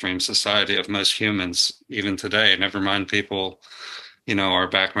mainstream society, of most humans, even today. Never mind people, our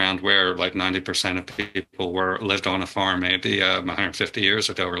background where like 90% of people lived on a farm maybe 150 years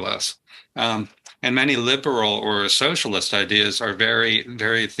ago or less. And many liberal or socialist ideas are very,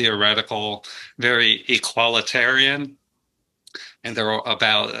 very theoretical, very equalitarian, and they're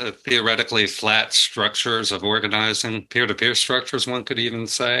about theoretically flat structures of organizing, peer-to-peer structures, one could even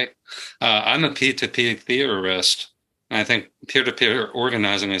say. I'm a P2P theorist, and I think peer-to-peer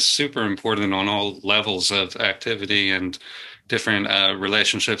organizing is super important on all levels of activity and different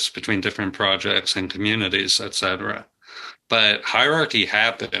relationships between different projects and communities, etc. But hierarchy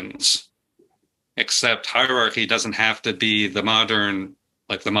happens, except hierarchy doesn't have to be the modern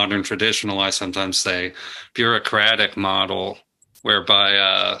traditional, I sometimes say, bureaucratic model,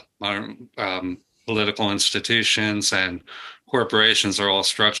 whereby modern political institutions and corporations are all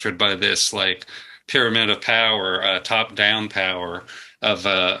structured by this like pyramid of power, top-down power of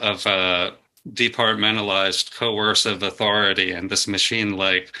departmentalized coercive authority and this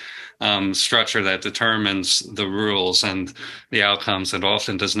machine-like structure that determines the rules and the outcomes and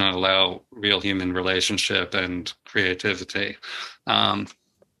often does not allow real human relationship and creativity.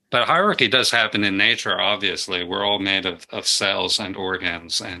 But hierarchy does happen in nature, obviously. We're all made of cells and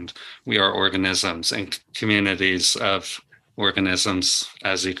organs, and we are organisms and communities of organisms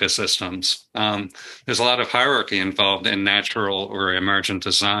as ecosystems. There's a lot of hierarchy involved in natural or emergent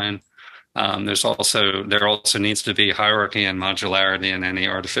design. There also needs to be hierarchy and modularity in any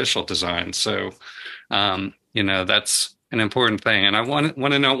artificial design. So, that's an important thing. And I want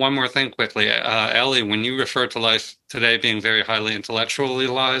to know one more thing quickly. Ellie, when you refer to life today being very highly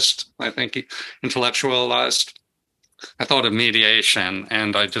intellectualized, I thought of mediation,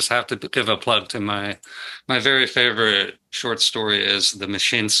 and I just have to give a plug to my very favorite short story is The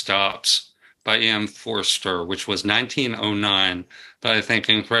Machine Stops by E.M. Forster, which was 1909, but I think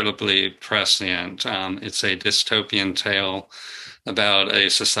incredibly prescient. It's a dystopian tale about a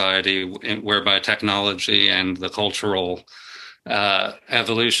society whereby technology and the cultural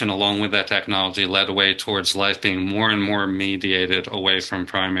evolution along with that technology led away towards life being more and more mediated away from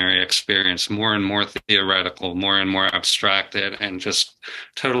primary experience, more and more theoretical, more and more abstracted, and just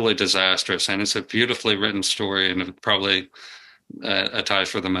totally disastrous. And it's a beautifully written story and probably a tie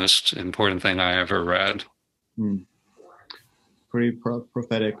for the most important thing I ever read. Pretty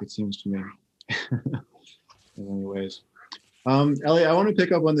prophetic, it seems to me, in many ways. Ellie, I want to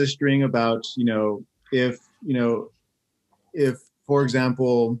pick up on this string about, if, for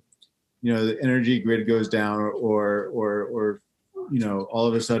example, the energy grid goes down or all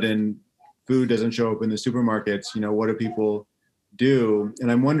of a sudden food doesn't show up in the supermarkets, what do people do?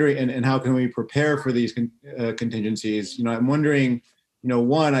 And I'm wondering, and how can we prepare for these contingencies? I'm wondering,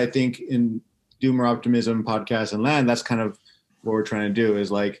 one, I think in Doomer Optimism podcast and Land, that's kind of what we're trying to do is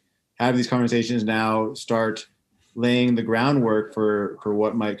like have these conversations now, start laying the groundwork for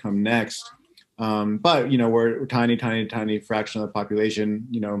what might come next. But we're a tiny fraction of the population.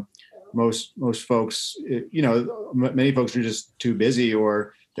 Most folks, many folks are just too busy,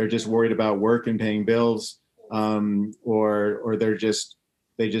 or they're just worried about work and paying bills, or they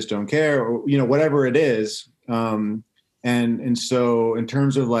just don't care, or whatever it is. And so in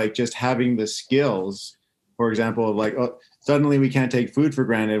terms of like just having the skills, for example, of like, oh, suddenly we can't take food for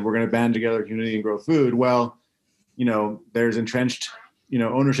granted. We're going to band together community and grow food. Well, there's entrenched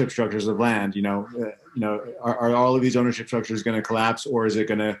ownership structures of land. Are all of these ownership structures going to collapse, or is it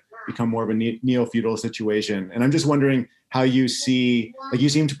going to become more of a neo-feudal situation? And I'm just wondering how you see, like, you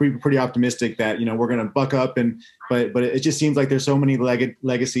seem to be pretty optimistic that we're going to buck up, but it just seems like there's so many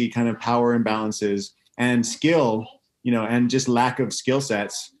legacy kind of power imbalances and skill, and just lack of skill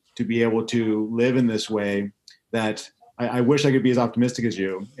sets to be able to live in this way that I wish I could be as optimistic as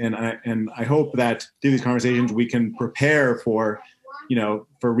you. And I hope that through these conversations we can prepare for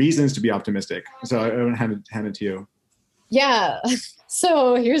reasons to be optimistic. So I want to hand it to you. Yeah.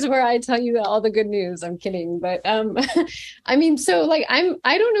 So here's where I tell you all the good news. I'm kidding. But I mean, so like I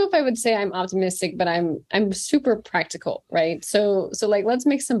don't know if I would say I'm optimistic, but I'm super practical, right? So like let's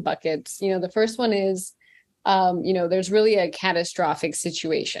make some buckets. The first one is there's really a catastrophic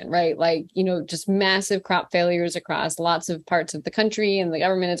situation, right? Like, just massive crop failures across lots of parts of the country, and the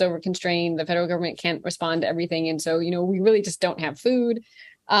government is overconstrained. The federal government can't respond to everything. And so, we really just don't have food.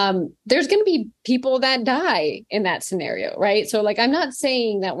 There's going to be people that die in that scenario, right? So like, I'm not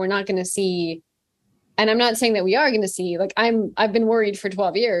saying that we're not going to see, and I'm not saying that we are going to see, like, I've been worried for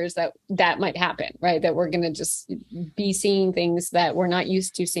 12 years that might happen, right? That we're going to just be seeing things that we're not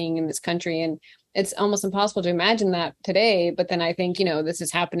used to seeing in this country. And it's almost impossible to imagine that today. But then I think, this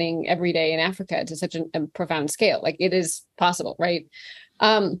is happening every day in Africa to such a profound scale. Like, it is possible, right?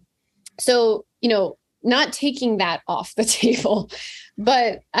 So, not taking that off the table,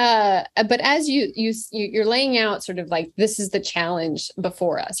 but as you're laying out sort of like, this is the challenge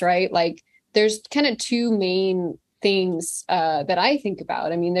before us, right? Like, there's kind of two main things that I think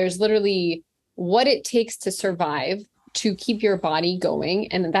about. I mean, there's literally what it takes to survive, to keep your body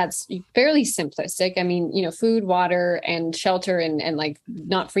going. And that's fairly simplistic. I mean, food, water, and shelter, and like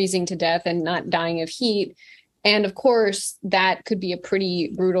not freezing to death and not dying of heat. And of course, that could be a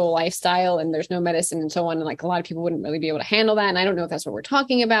pretty brutal lifestyle, and there's no medicine and so on. And like a lot of people wouldn't really be able to handle that. And I don't know if that's what we're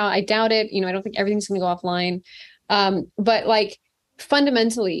talking about. I doubt it. I don't think everything's going to go offline. But like,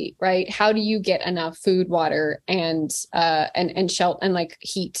 fundamentally, right, how do you get enough food, water, and shelter and like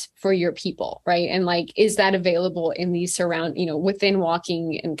heat for your people, right? And like, is that available in these within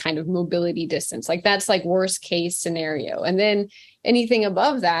walking and kind of mobility distance? Like, that's like worst case scenario. And then anything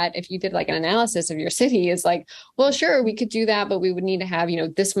above that, if you did like an analysis of your city, is like, well, sure, we could do that, but we would need to have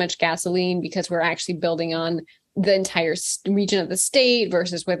this much gasoline because we're actually building on the entire region of the state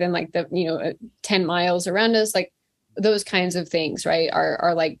versus within like the 10 miles around us. Like, those kinds of things, right,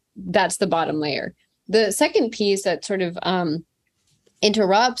 are like, that's the bottom layer. The second piece that sort of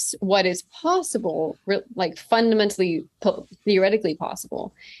interrupts what is possible, like fundamentally, theoretically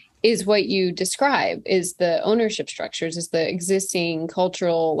possible, is what you describe, is the ownership structures, is the existing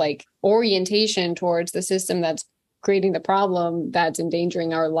cultural like orientation towards the system that's creating the problem that's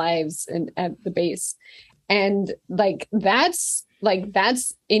endangering our lives at the base. And that's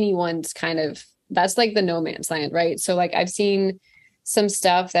anyone's kind of, that's like the no man's land, right? So like I've seen some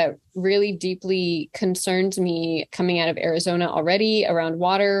stuff that really deeply concerns me coming out of Arizona already around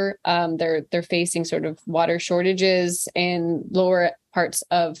water. They're facing sort of water shortages in lower parts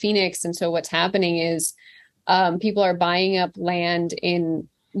of Phoenix. And so what's happening is people are buying up land in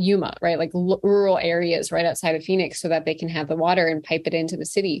Yuma, right? Like rural areas right outside of Phoenix so that they can have the water and pipe it into the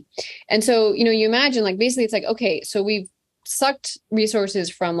city. And so, you know, you imagine like basically it's like, okay, so we've sucked resources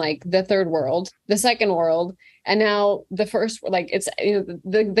from like the third world, the second world, and now the first, like it's, you know,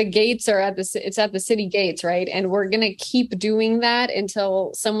 the gates are at it's at the city gates, right? And we're going to keep doing that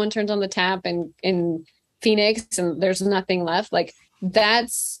until someone turns on the tap in Phoenix and there's nothing left. Like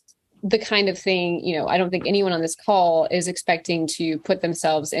that's the kind of thing, you know, I don't think anyone on this call is expecting to put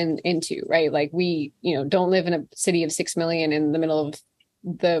themselves into, right? Like we, you know, don't live in a city of 6 million in the middle of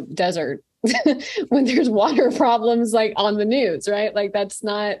the desert when there's water problems like on the news, right? Like that's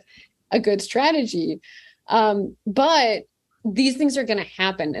not a good strategy. But these things are going to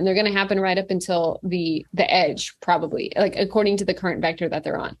happen, and they're going to happen right up until the edge, probably, like according to the current vector that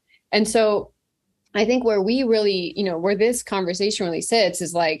they're on. And so I think where we really, you know, where this conversation really sits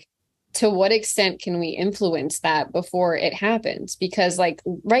is like, to what extent can we influence that before it happens? Because like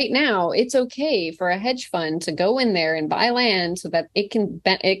right now, it's okay for a hedge fund to go in there and buy land so that it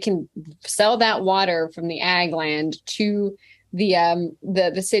can sell that water from the ag land to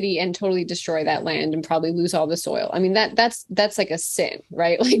the city and totally destroy that land and probably lose all the soil. I mean, that's like a sin,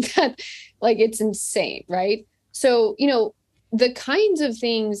 right? Like that, like it's insane, right? So, you know, the kinds of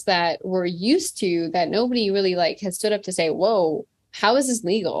things that we're used to that nobody really like has stood up to say, whoa, how is this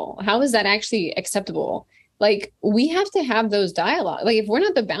legal? How is that actually acceptable? Like we have to have those dialogue. Like if we're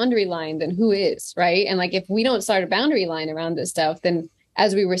not the boundary line, then who is, right? And like if we don't start a boundary line around this stuff, then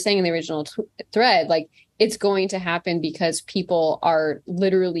as we were saying in the original thread, like it's going to happen because people are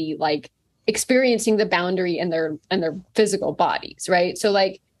literally like experiencing the boundary in their physical bodies, right? So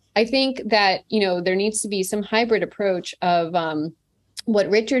like I think that, you know, there needs to be some hybrid approach of what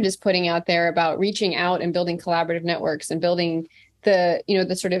Richard is putting out there about reaching out and building collaborative networks and building the, you know,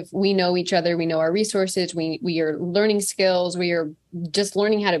 the sort of, we know each other, we know our resources, we are learning skills, we are just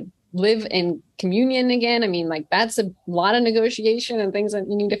learning how to live in communion again. I mean, like that's a lot of negotiation and things that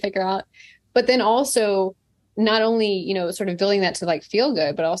you need to figure out. But then also not only, you know, sort of building that to like feel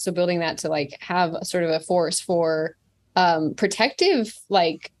good, but also building that to like have a sort of a force for protective,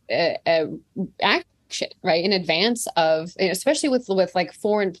 like action, right, in advance of, especially with like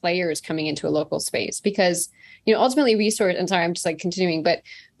foreign players coming into a local space, because, you know, ultimately resource, and sorry, I'm just like continuing, but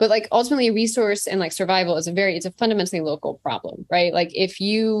like ultimately resource and like survival is it's a fundamentally local problem, right? Like if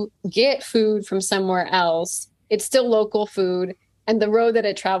you get food from somewhere else, it's still local food, and the road that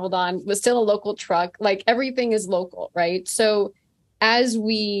it traveled on was still a local truck. Like everything is local, right? So as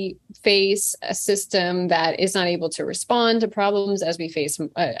we face a system that is not able to respond to problems, as we face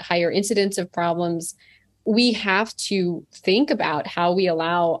a higher incidence of problems, we have to think about how we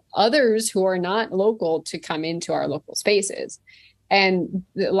allow others who are not local to come into our local spaces. And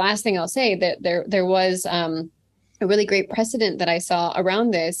the last thing I'll say, that there was a really great precedent that I saw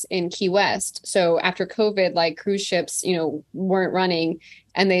around this in Key West. So after COVID, like cruise ships, you know, weren't running,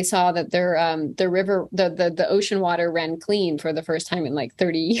 and they saw that their river, the ocean water ran clean for the first time in like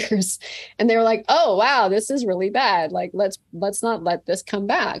 30 years. And they were like, oh, wow, this is really bad. Like, let's not let this come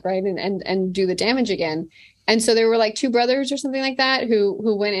back, right? And do the damage again. And so there were like two brothers or something like that who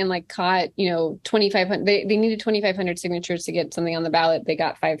went and like caught, you know, 2,500, they needed 2,500 signatures to get something on the ballot. They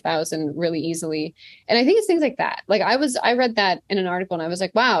got 5,000 really easily. And I think it's things like that. Like I read that in an article and I was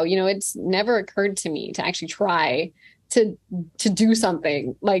like, wow, you know, it's never occurred to me to actually try to do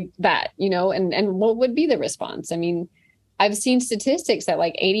something like that, you know, and what would be the response? I mean, I've seen statistics that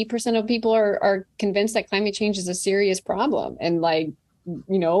like 80% of people are convinced that climate change is a serious problem. And like,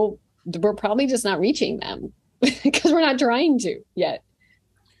 you know, we're probably just not reaching them because we're not trying to yet.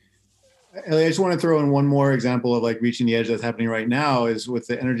 Ellie, I just want to throw in one more example of like reaching the edge that's happening right now is with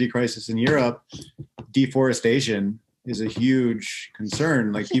the energy crisis in Europe. Deforestation is a huge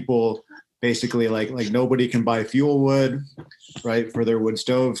concern. Like people basically like nobody can buy fuel wood, right, for their wood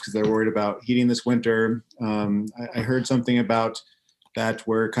stoves because they're worried about heating this winter. I heard something about that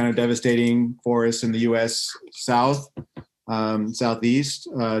we're kind of devastating forests in the U.S. Southeast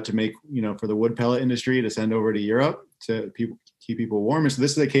to make, you know, for the wood pellet industry to send over to Europe to keep people warm. And so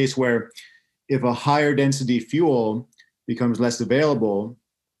this is a case where if a higher density fuel becomes less available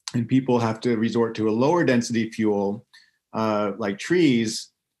and people have to resort to a lower density fuel like trees,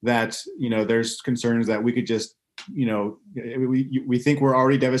 that, you know, there's concerns that we could just we think we're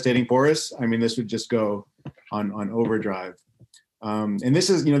already devastating forests. I mean, this would just go on overdrive. And this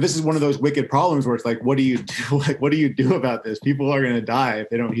is one of those wicked problems where it's like, what do you do? Like, what do you do about this? People are going to die if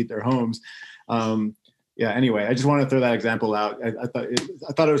they don't heat their homes. Anyway, I just want to throw that example out. I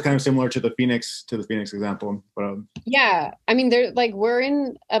thought it was kind of similar to the Phoenix example. But, yeah, I mean, we're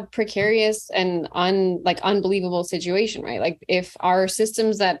in a precarious and unbelievable situation, right? Like if our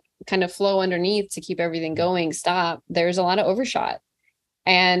systems that kind of flow underneath to keep everything going stop, there's a lot of overshot.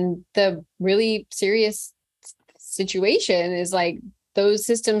 And the really serious situation is like those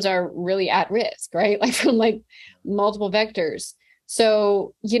systems are really at risk, right? Like from like multiple vectors.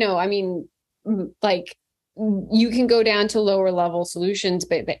 So, I mean, like you can go down to lower level solutions,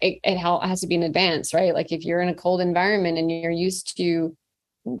 but it has to be in advance, right? Like if you're in a cold environment and you're used to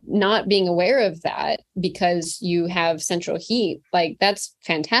not being aware of that because you have central heat, like that's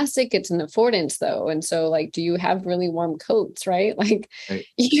fantastic. It's an affordance though. And so like, do you have really warm coats, right? Like, right.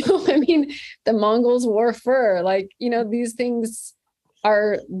 I mean, the Mongols wore fur, like, these things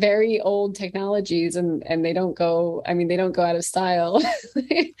are very old technologies and they don't go out of style.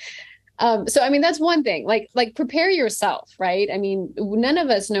 So, I mean, that's one thing, like prepare yourself, right? I mean, none of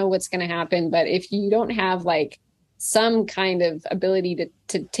us know what's going to happen, but if you don't have like some kind of ability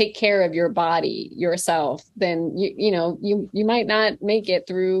to take care of your body yourself, then you might not make it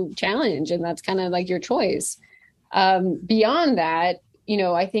through challenge, and that's kind of like your choice. Beyond that,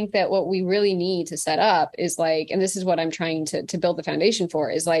 I think that what we really need to set up is like, and this is what I'm trying to build the foundation for,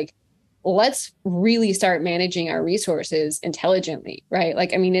 is like, let's really start managing our resources intelligently, right?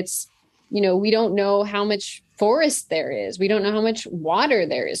 Like, I mean, it's, we don't know how much forest there is. We don't know how much water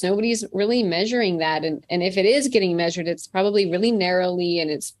there is. Nobody's really measuring that. And if it is getting measured, it's probably really narrowly, and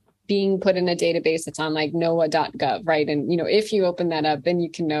it's being put in a database that's on like NOAA.gov, right? And, if you open that up, then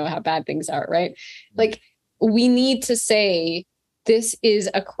you can know how bad things are, right? Like we need to say, this is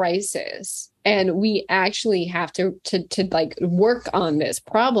a crisis, and we actually have to like work on this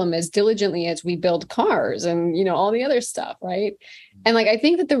problem as diligently as we build cars and, all the other stuff, right? And like, I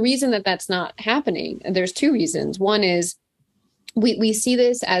think that the reason that that's not happening, and there's two reasons. One is we see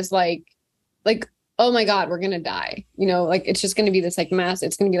this as like, oh my God, we're going to die. Like it's just going to be this like mass,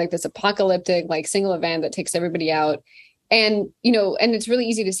 it's going to be like this apocalyptic, like single event that takes everybody out. And, and it's really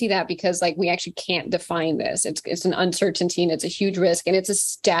easy to see that because like we actually can't define this. It's an uncertainty, and it's a huge risk, and it's a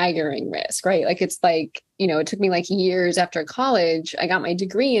staggering risk, right? Like it's like, it took me like years after college, I got my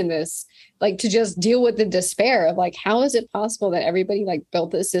degree in this, like to just deal with the despair of like, how is it possible that everybody like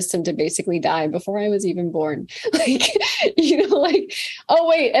built this system to basically die before I was even born? Like, like, oh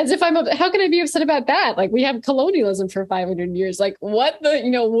wait, as if how can I be upset about that? Like we have colonialism for 500 years. Like what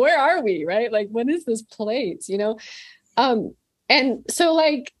where are we, right? Like when is this place, and so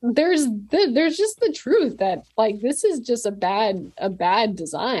like there's just the truth that like this is just a bad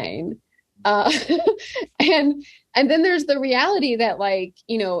design, and then there's the reality that like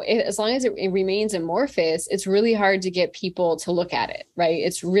as long as it remains amorphous, it's really hard to get people to look at it, right?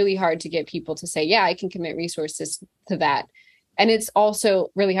 It's really hard to get people to say, yeah, I can commit resources to that. And it's also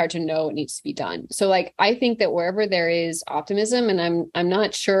really hard to know what needs to be done. So like, I think that wherever there is optimism, and I'm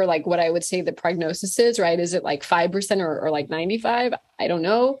not sure like what I would say the prognosis is, right? Is it like 5% or like 95? I don't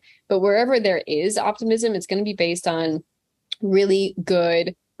know. But wherever there is optimism, it's going to be based on really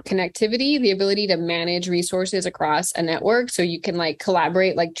good connectivity, the ability to manage resources across a network. So you can like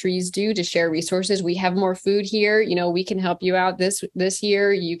collaborate like trees do to share resources. We have more food here. We can help you out this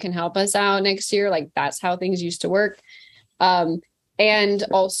year. You can help us out next year. Like that's how things used to work. And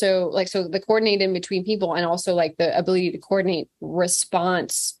also like, so the coordinating between people, and also like the ability to coordinate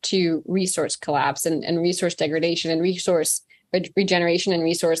response to resource collapse and resource degradation and resource regeneration and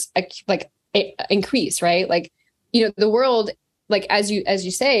resource increase, right? Like, the world, like, as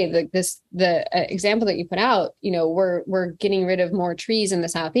you say, the example that you put out, we're getting rid of more trees in the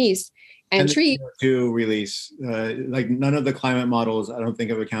Southeast, and trees to release, like none of the climate models, I don't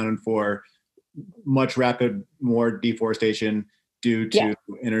think have accounted for more deforestation due to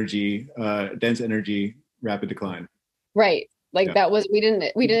energy, dense energy, rapid decline. Right. Like that was, we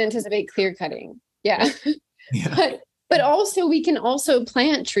didn't anticipate clear cutting. Yeah. Yeah. But also we can also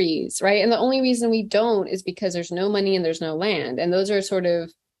plant trees, right? And the only reason we don't is because there's no money and there's no land. And those are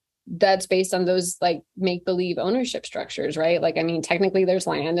that's based on those like make-believe ownership structures, right? Like, I mean, technically there's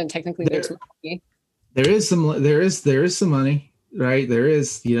land and technically there's money. There is some money. Right. There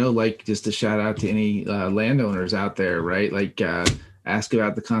is, like just a shout out to any landowners out there, right? Like ask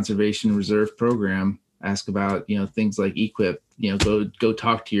about the Conservation Reserve Program, ask about, things like EQIP, go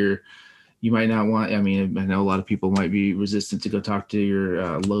talk to you might not want, I mean, I know a lot of people might be resistant to go talk to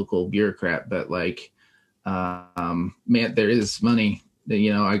your local bureaucrat, but like Man, there is money.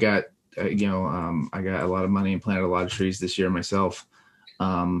 I got I got a lot of money and planted a lot of trees this year myself.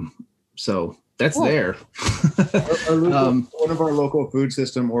 So that's there. One of our local food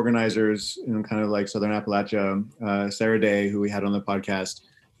system organizers in kind of like Southern Appalachia, Sarah Day, who we had on the podcast,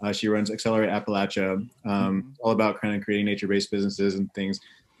 she runs Accelerate Appalachia, all about kind of creating nature-based businesses and things.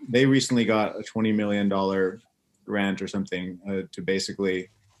 They recently got a $20 million grant or something to basically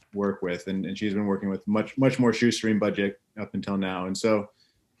work with, and she's been working with much more shoestring budget up until now. And so,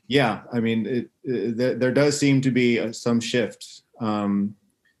 yeah, I mean, there does seem to be some shifts. And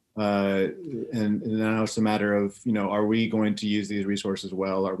now it's a matter of, are we going to use these resources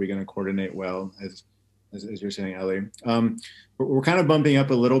well? Are we going to coordinate well, as you're saying, Ellie? We're kind of bumping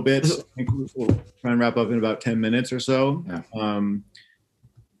up a little bit. I think we'll try and wrap up in about 10 minutes or so. Yeah.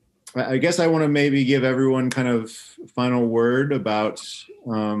 I guess I want to maybe give everyone kind of final word about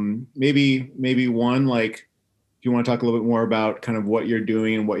maybe one, like, if you want to talk a little bit more about kind of what you're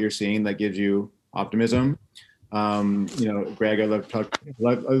doing and what you're seeing that gives you optimism. Greg, I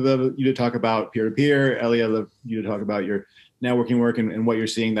love you to talk about peer-to-peer. Ellie, I love you to talk about your networking work and what you're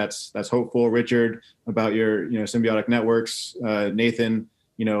seeing that's hopeful. Richard, about your symbiotic networks. Nathan,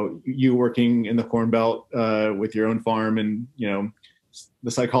 you working in the Corn Belt with your own farm, and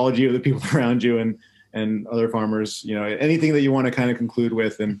the psychology of the people around you and other farmers. Anything that you want to kind of conclude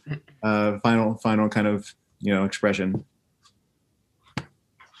with, and final kind of expression.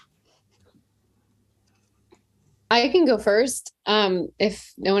 I can go first.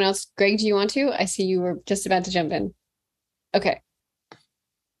 If no one else, Greg, do you want to? I see you were just about to jump in. Okay.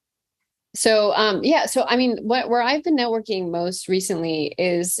 So, so I mean, where I've been networking most recently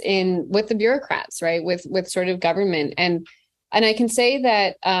is with the bureaucrats, right? With sort of government, and I can say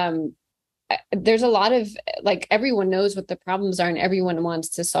that there's a lot of, like, everyone knows what the problems are and everyone wants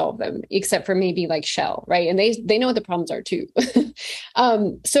to solve them, except for maybe like Shell, right? And they know what the problems are too.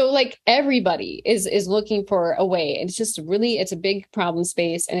 So like everybody is looking for a way, and it's a big problem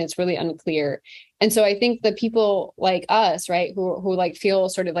space, and it's really unclear. And so I think the people like us, right, who like feel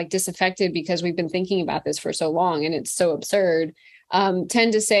sort of like disaffected because we've been thinking about this for so long and it's so absurd,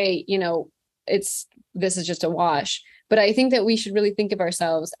 tend to say, this is just a wash. But I think that we should really think of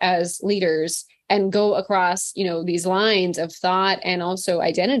ourselves as leaders and go across, these lines of thought and also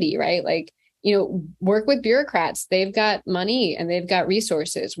identity, right? Like, work with bureaucrats. They've got money and they've got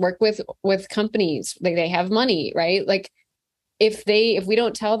resources. Work with companies. Like, they have money, right? Like, if we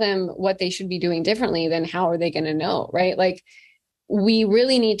don't tell them what they should be doing differently, then how are they going to know, right? Like, we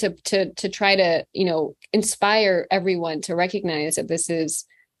really need to try to, inspire everyone to recognize that this is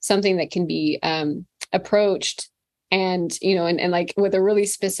something that can be approached, and and like with a really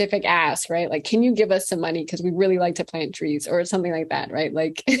specific ask, right? Like, can you give us some money because we really like to plant trees, or something like that, right?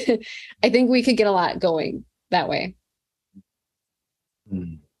 Like, I think we could get a lot going that way.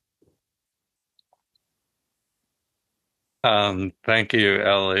 Thank you,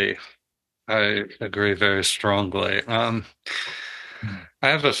 Ellie. I agree very strongly. I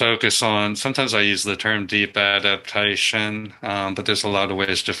have a focus on, sometimes I use the term deep adaptation, but there's a lot of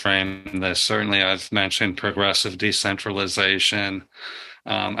ways to frame this. Certainly, I've mentioned progressive decentralization.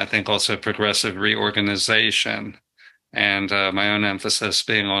 I think also progressive reorganization, and my own emphasis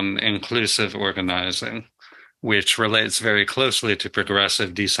being on inclusive organizing, which relates very closely to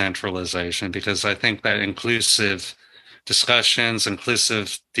progressive decentralization, because I think that inclusive discussions,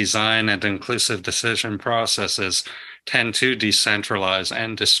 inclusive design, and inclusive decision processes tend to decentralize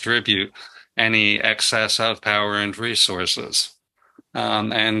and distribute any excess of power and resources.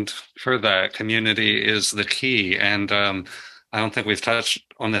 And for that, community is the key. And I don't think we've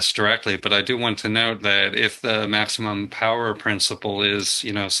touched on this directly, but I do want to note that if the maximum power principle is,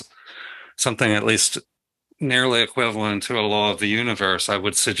 something at least nearly equivalent to a law of the universe, I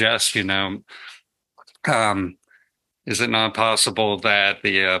would suggest, is it not possible that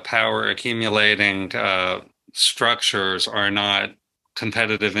the power accumulating structures are not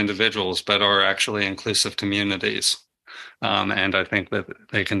competitive individuals, but are actually inclusive communities? And I think that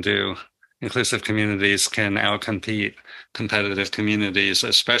inclusive communities can outcompete competitive communities,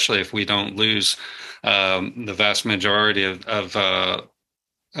 especially if we don't lose the vast majority of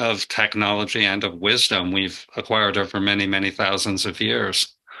technology and of wisdom we've acquired over many, many thousands of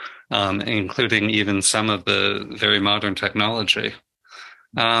years, including even some of the very modern technology.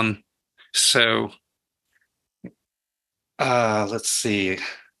 So let's see.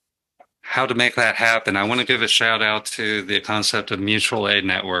 how to make that happen, I want to give a shout out to the concept of mutual aid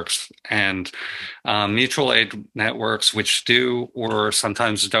networks and mutual aid networks, which do or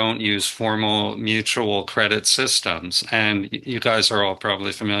sometimes don't use formal mutual credit systems. And you guys are all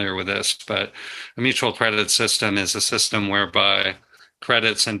probably familiar with this, but a mutual credit system is a system whereby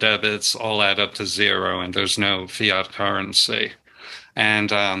credits and debits all add up to zero and there's no fiat currency.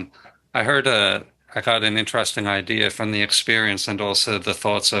 And I got an interesting idea from the experience and also the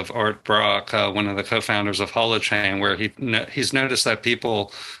thoughts of Art Brock, one of the co-founders of Holochain, where he's noticed that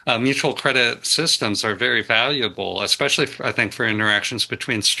mutual credit systems are very valuable, especially I think for interactions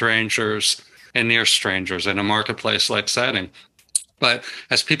between strangers and near strangers in a marketplace-like setting. But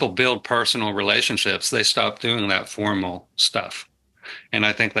as people build personal relationships, they stop doing that formal stuff. And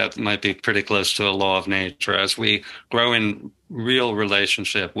I think that might be pretty close to a law of nature. As we grow in real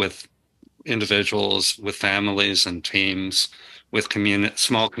relationship with individuals, with families and teams, with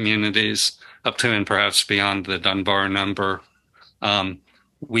small communities, up to and perhaps beyond the Dunbar number,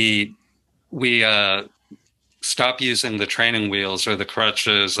 we stop using the training wheels or the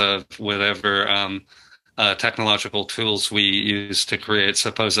crutches of whatever technological tools we use to create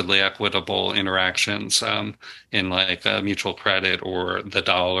supposedly equitable interactions in like mutual credit or the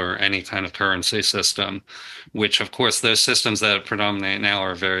dollar, any kind of currency system, which of course those systems that predominate now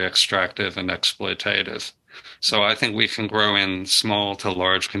are very extractive and exploitative. So I think we can grow in small to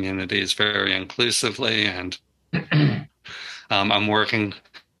large communities very inclusively, and I'm working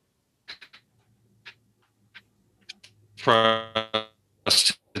for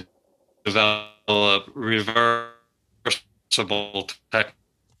us to develop reversible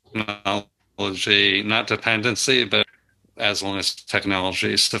technology, not dependency, but as long as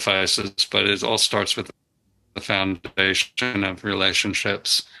technology suffices. But it all starts with the foundation of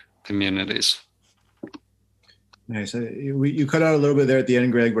relationships, communities. Nice. You cut out a little bit there at the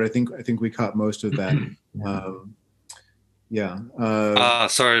end, Greg, but I think we caught most of that. Yeah.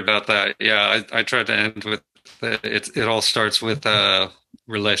 Sorry about that. Yeah, I tried to end with it all starts with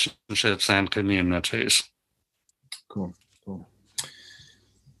relationships and communities. Cool.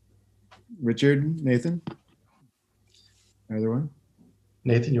 Richard, Nathan, either one?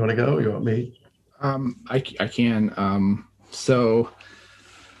 Nathan, you want to go? You want me? I can. So,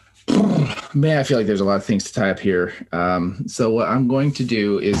 man, I feel like there's a lot of things to tie up here. So what I'm going to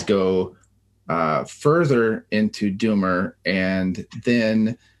do is go further into Doomer and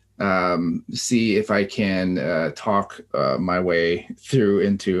then see if I can talk my way through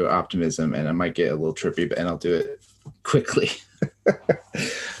into optimism. And I might get a little trippy, and I'll do it quickly.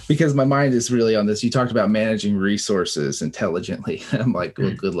 Because my mind is really on this. You talked about managing resources intelligently. I'm like,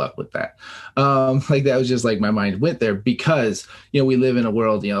 well, good luck with that. Like that was just like my mind went there because, we live in a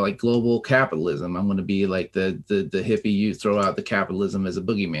world, like global capitalism. I'm going to be like the hippie, you throw out the capitalism as a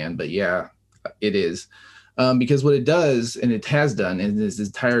boogeyman, but yeah, it is. Because what it does, and it has done in its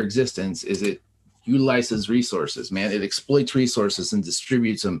entire existence, is it utilizes resources, man. It exploits resources and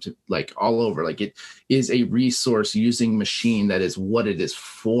distributes them to like all over. Like it is a resource using machine. That is what it is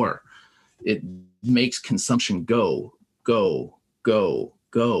for. It makes consumption go.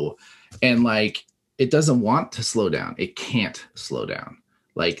 And like, it doesn't want to slow down. It can't slow down.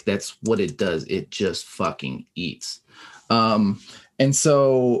 Like that's what it does. It just fucking eats. And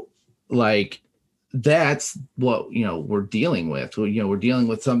so like, that's what we're dealing with. We're dealing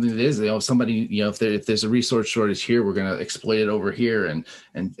with something that is somebody if there's a resource shortage here, we're going to exploit it over here, and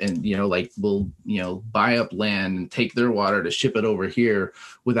like we'll buy up land and take their water to ship it over here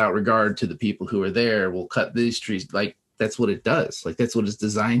without regard to the people who are there. We'll cut these trees. Like that's what it does. Like that's what it's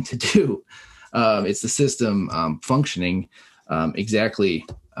designed to do. It's the system functioning exactly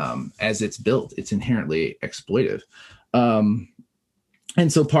as it's built. It's inherently exploitive. And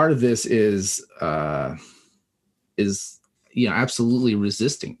so part of this is absolutely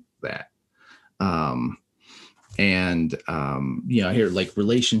resisting that. Here, like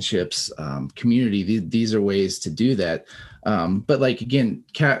relationships, community, these are ways to do that. But like, again,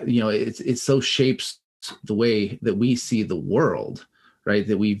 it so shapes the way that we see the world, right?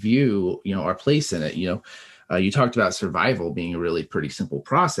 That we view, our place in it. You talked about survival being a really pretty simple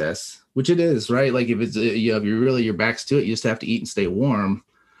process, which it is, right? Like if it's, if you're really, your back's to it, you just have to eat and stay warm.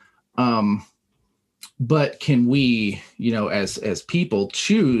 But can we, as people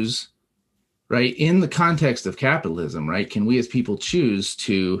choose, right? In the context of capitalism, right? Can we as people choose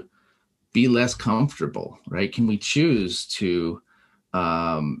to be less comfortable, right? Can we choose to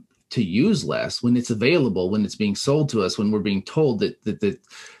to use less when it's available, when it's being sold to us, when we're being told that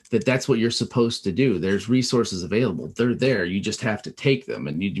that's what you're supposed to do. There's resources available. They're there. You just have to take them,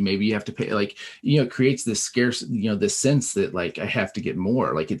 and maybe you have to pay. Like, it creates this scarce, this sense that like I have to get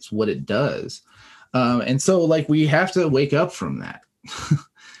more. Like it's what it does, and so like we have to wake up from that.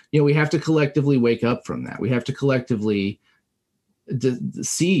 We have to collectively wake up from that. We have to collectively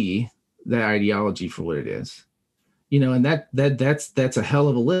see that ideology for what it is. And that's a hell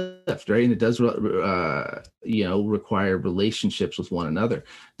of a lift, right? And it does, require relationships with one another. It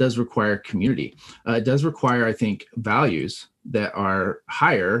does require community. It does require, I think, values that are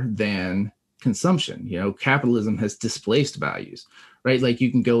higher than consumption. Capitalism has displaced values, right? Like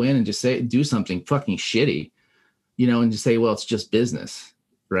you can go in and just do something fucking shitty, and just say, well, it's just business,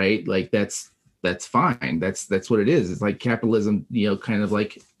 right? Like that's fine. That's what it is. It's like capitalism, kind of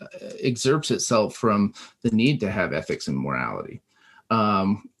like exerts itself from the need to have ethics and morality.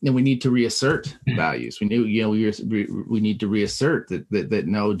 And we need to reassert values. We need to reassert that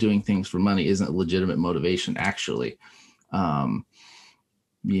no, doing things for money isn't a legitimate motivation, actually. Contrary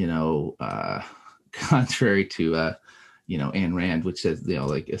to, Ayn Rand, which says,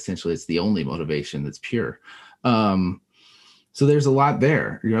 like essentially it's the only motivation that's pure. So there's a lot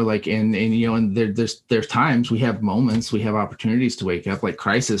there, and there's times we have moments, we have opportunities to wake up. Like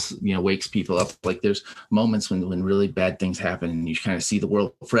crisis, wakes people up. Like there's moments when really bad things happen and you kind of see the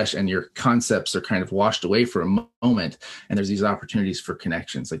world fresh and your concepts are kind of washed away for a moment. And there's these opportunities for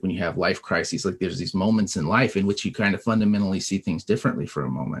connections. Like when you have life crises, like there's these moments in life in which you kind of fundamentally see things differently for a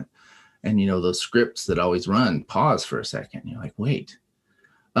moment. And, those scripts that always run, pause for a second. You're like, wait.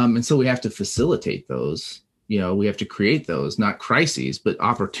 And so we have to facilitate those. We have to create those, not crises, but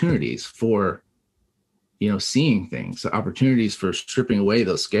opportunities for, seeing things, opportunities for stripping away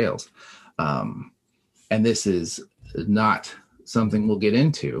those scales. And this is not something we'll get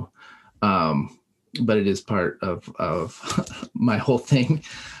into, but it is part of my whole thing,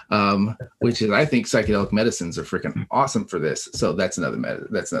 which is I think psychedelic medicines are freaking awesome for this. So that's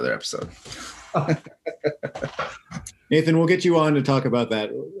another episode. Nathan, we'll get you on to talk about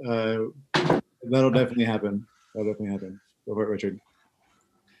that. That'll definitely happen. Go for it, Richard.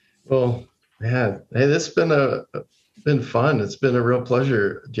 Well, yeah. Hey, this has been fun. It's been a real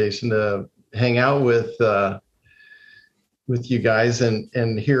pleasure, Jason, to hang out with you guys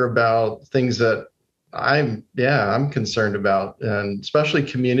and hear about things that I'm concerned about, and especially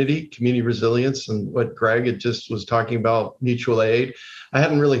community resilience, and what Greg had just was talking about, mutual aid. I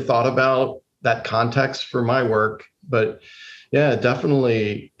hadn't really thought about that context for my work, but yeah,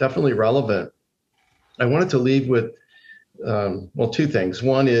 definitely relevant. I wanted to leave with, two things.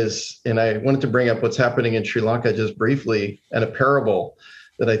 One is, and I wanted to bring up what's happening in Sri Lanka just briefly, and a parable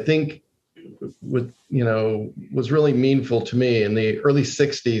that I think was really meaningful to me in the early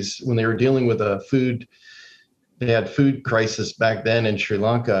 60s when they were dealing with they had food crisis back then in Sri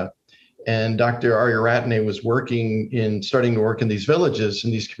Lanka. And Dr. Aryaratne was starting to work in these villages,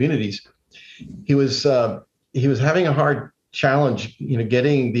 in these communities. He was having a hard challenge,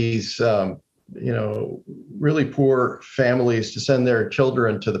 getting these, really poor families to send their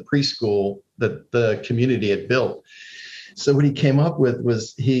children to the preschool that the community had built. So what he came up with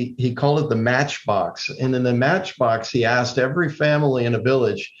was he called it the matchbox. And in the matchbox, he asked every family in a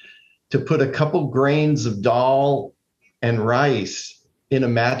village to put a couple grains of dal and rice in a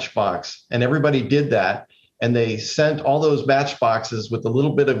matchbox. And everybody did that. And they sent all those matchboxes with a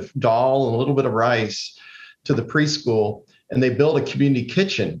little bit of dal and a little bit of rice to the preschool. And they built a community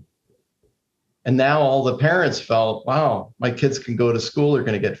kitchen. And now all the parents felt, wow, my kids can go to school, they're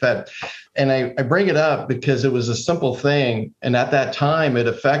going to get fed. And I bring it up because it was a simple thing. And at that time, it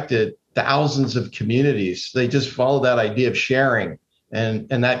affected thousands of communities. They just followed that idea of sharing and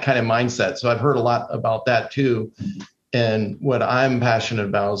that kind of mindset. So I've heard a lot about that too. And what I'm passionate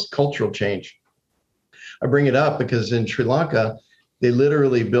about is cultural change. I bring it up because in Sri Lanka, they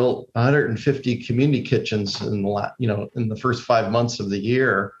literally built 150 community kitchens in the first 5 months of the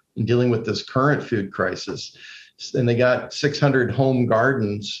year in dealing with this current food crisis. And they got 600 home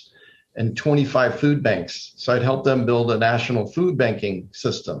gardens and 25 food banks. So I'd help them build a national food banking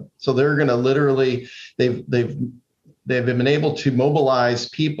system. So they're going to literally, they've been able to mobilize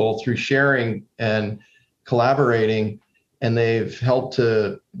people through sharing and collaborating, and they've helped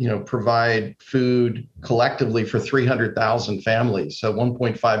to, provide food collectively for 300,000 families, so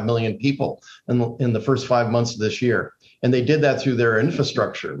 1.5 million people in the first 5 months of this year. And they did that through their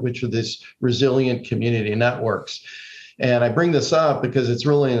infrastructure, which are these resilient community networks. And I bring this up because it's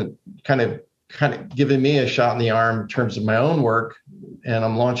really kind of kind of given me a shot in the arm in terms of my own work. And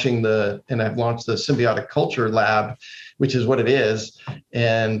I've launched the Symbiotic Culture Lab, which is what it is.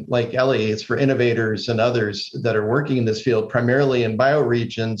 And like Ellie, it's for innovators and others that are working in this field, primarily in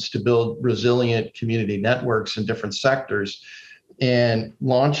bioregions, to build resilient community networks in different sectors. And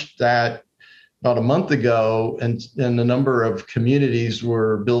launched that about a month ago, and a number of communities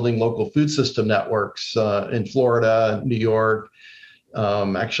were building local food system networks in Florida, New York,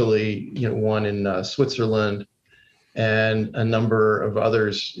 actually, one in Switzerland, and a number of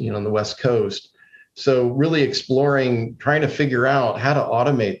others, on the West Coast. So really exploring, trying to figure out how to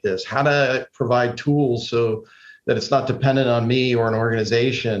automate this, how to provide tools so that it's not dependent on me or an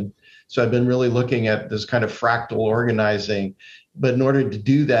organization. So I've been really looking at this kind of fractal organizing. But in order to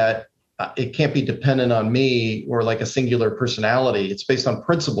do that, it can't be dependent on me or like a singular personality. It's based on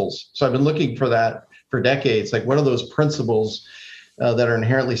principles. So I've been looking for that for decades. Like, what are those principles that are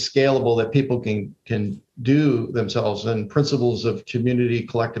inherently scalable that people can do themselves, and principles of community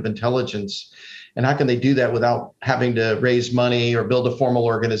collective intelligence? And how can they do that without having to raise money or build a formal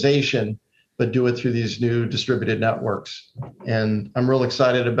organization, but do it through these new distributed networks? And I'm real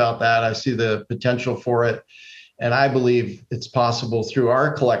excited about that. I see the potential for it. And I believe it's possible through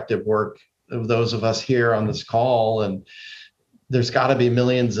our collective work of those of us here on this call. And there's got to be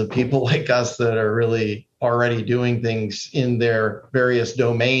millions of people like us that are really already doing things in their various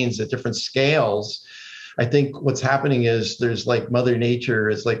domains at different scales. I think what's happening is there's like Mother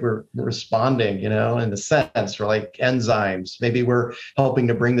Nature, it's like we're responding, in a sense, we're like enzymes. Maybe we're helping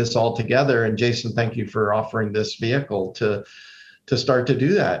to bring this all together. And Jason, thank you for offering this vehicle to start to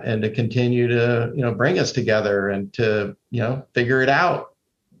do that and to continue to, bring us together and to, figure it out,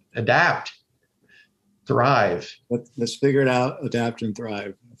 adapt, thrive. Let's figure it out, adapt, and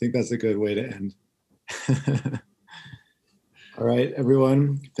thrive. I think that's a good way to end. All right,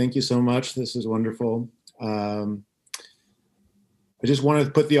 everyone. Thank you so much. This is wonderful. I just want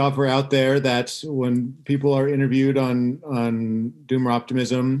to put the offer out there that when people are interviewed on Doomer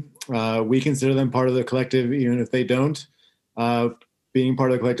Optimism, we consider them part of the collective, even if they don't. Being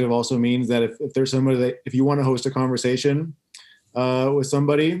part of the collective also means that if there's somebody that, if you want to host a conversation with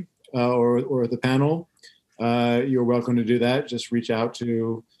somebody or the panel, you're welcome to do that. Just reach out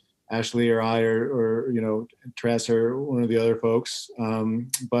to Ashley or I or Tress or one of the other folks.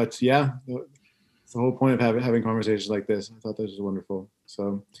 But yeah, it's the whole point of having conversations like this. I thought this was wonderful.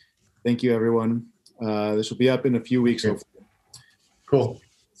 So thank you, everyone. This will be up in a few weeks. Hopefully. Cool.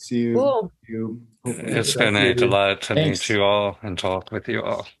 See you. Cool. It's been a delight to meet you all and talk with you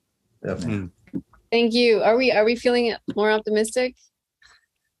all. Yep. Thank you. Are we feeling more optimistic?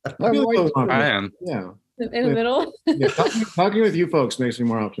 Or more I am. Yeah. In the middle? Yeah, talking with you folks makes me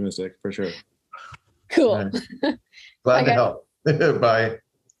more optimistic, for sure. Cool. Right. Glad to help. Bye.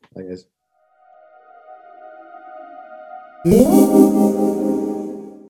 Bye, guys.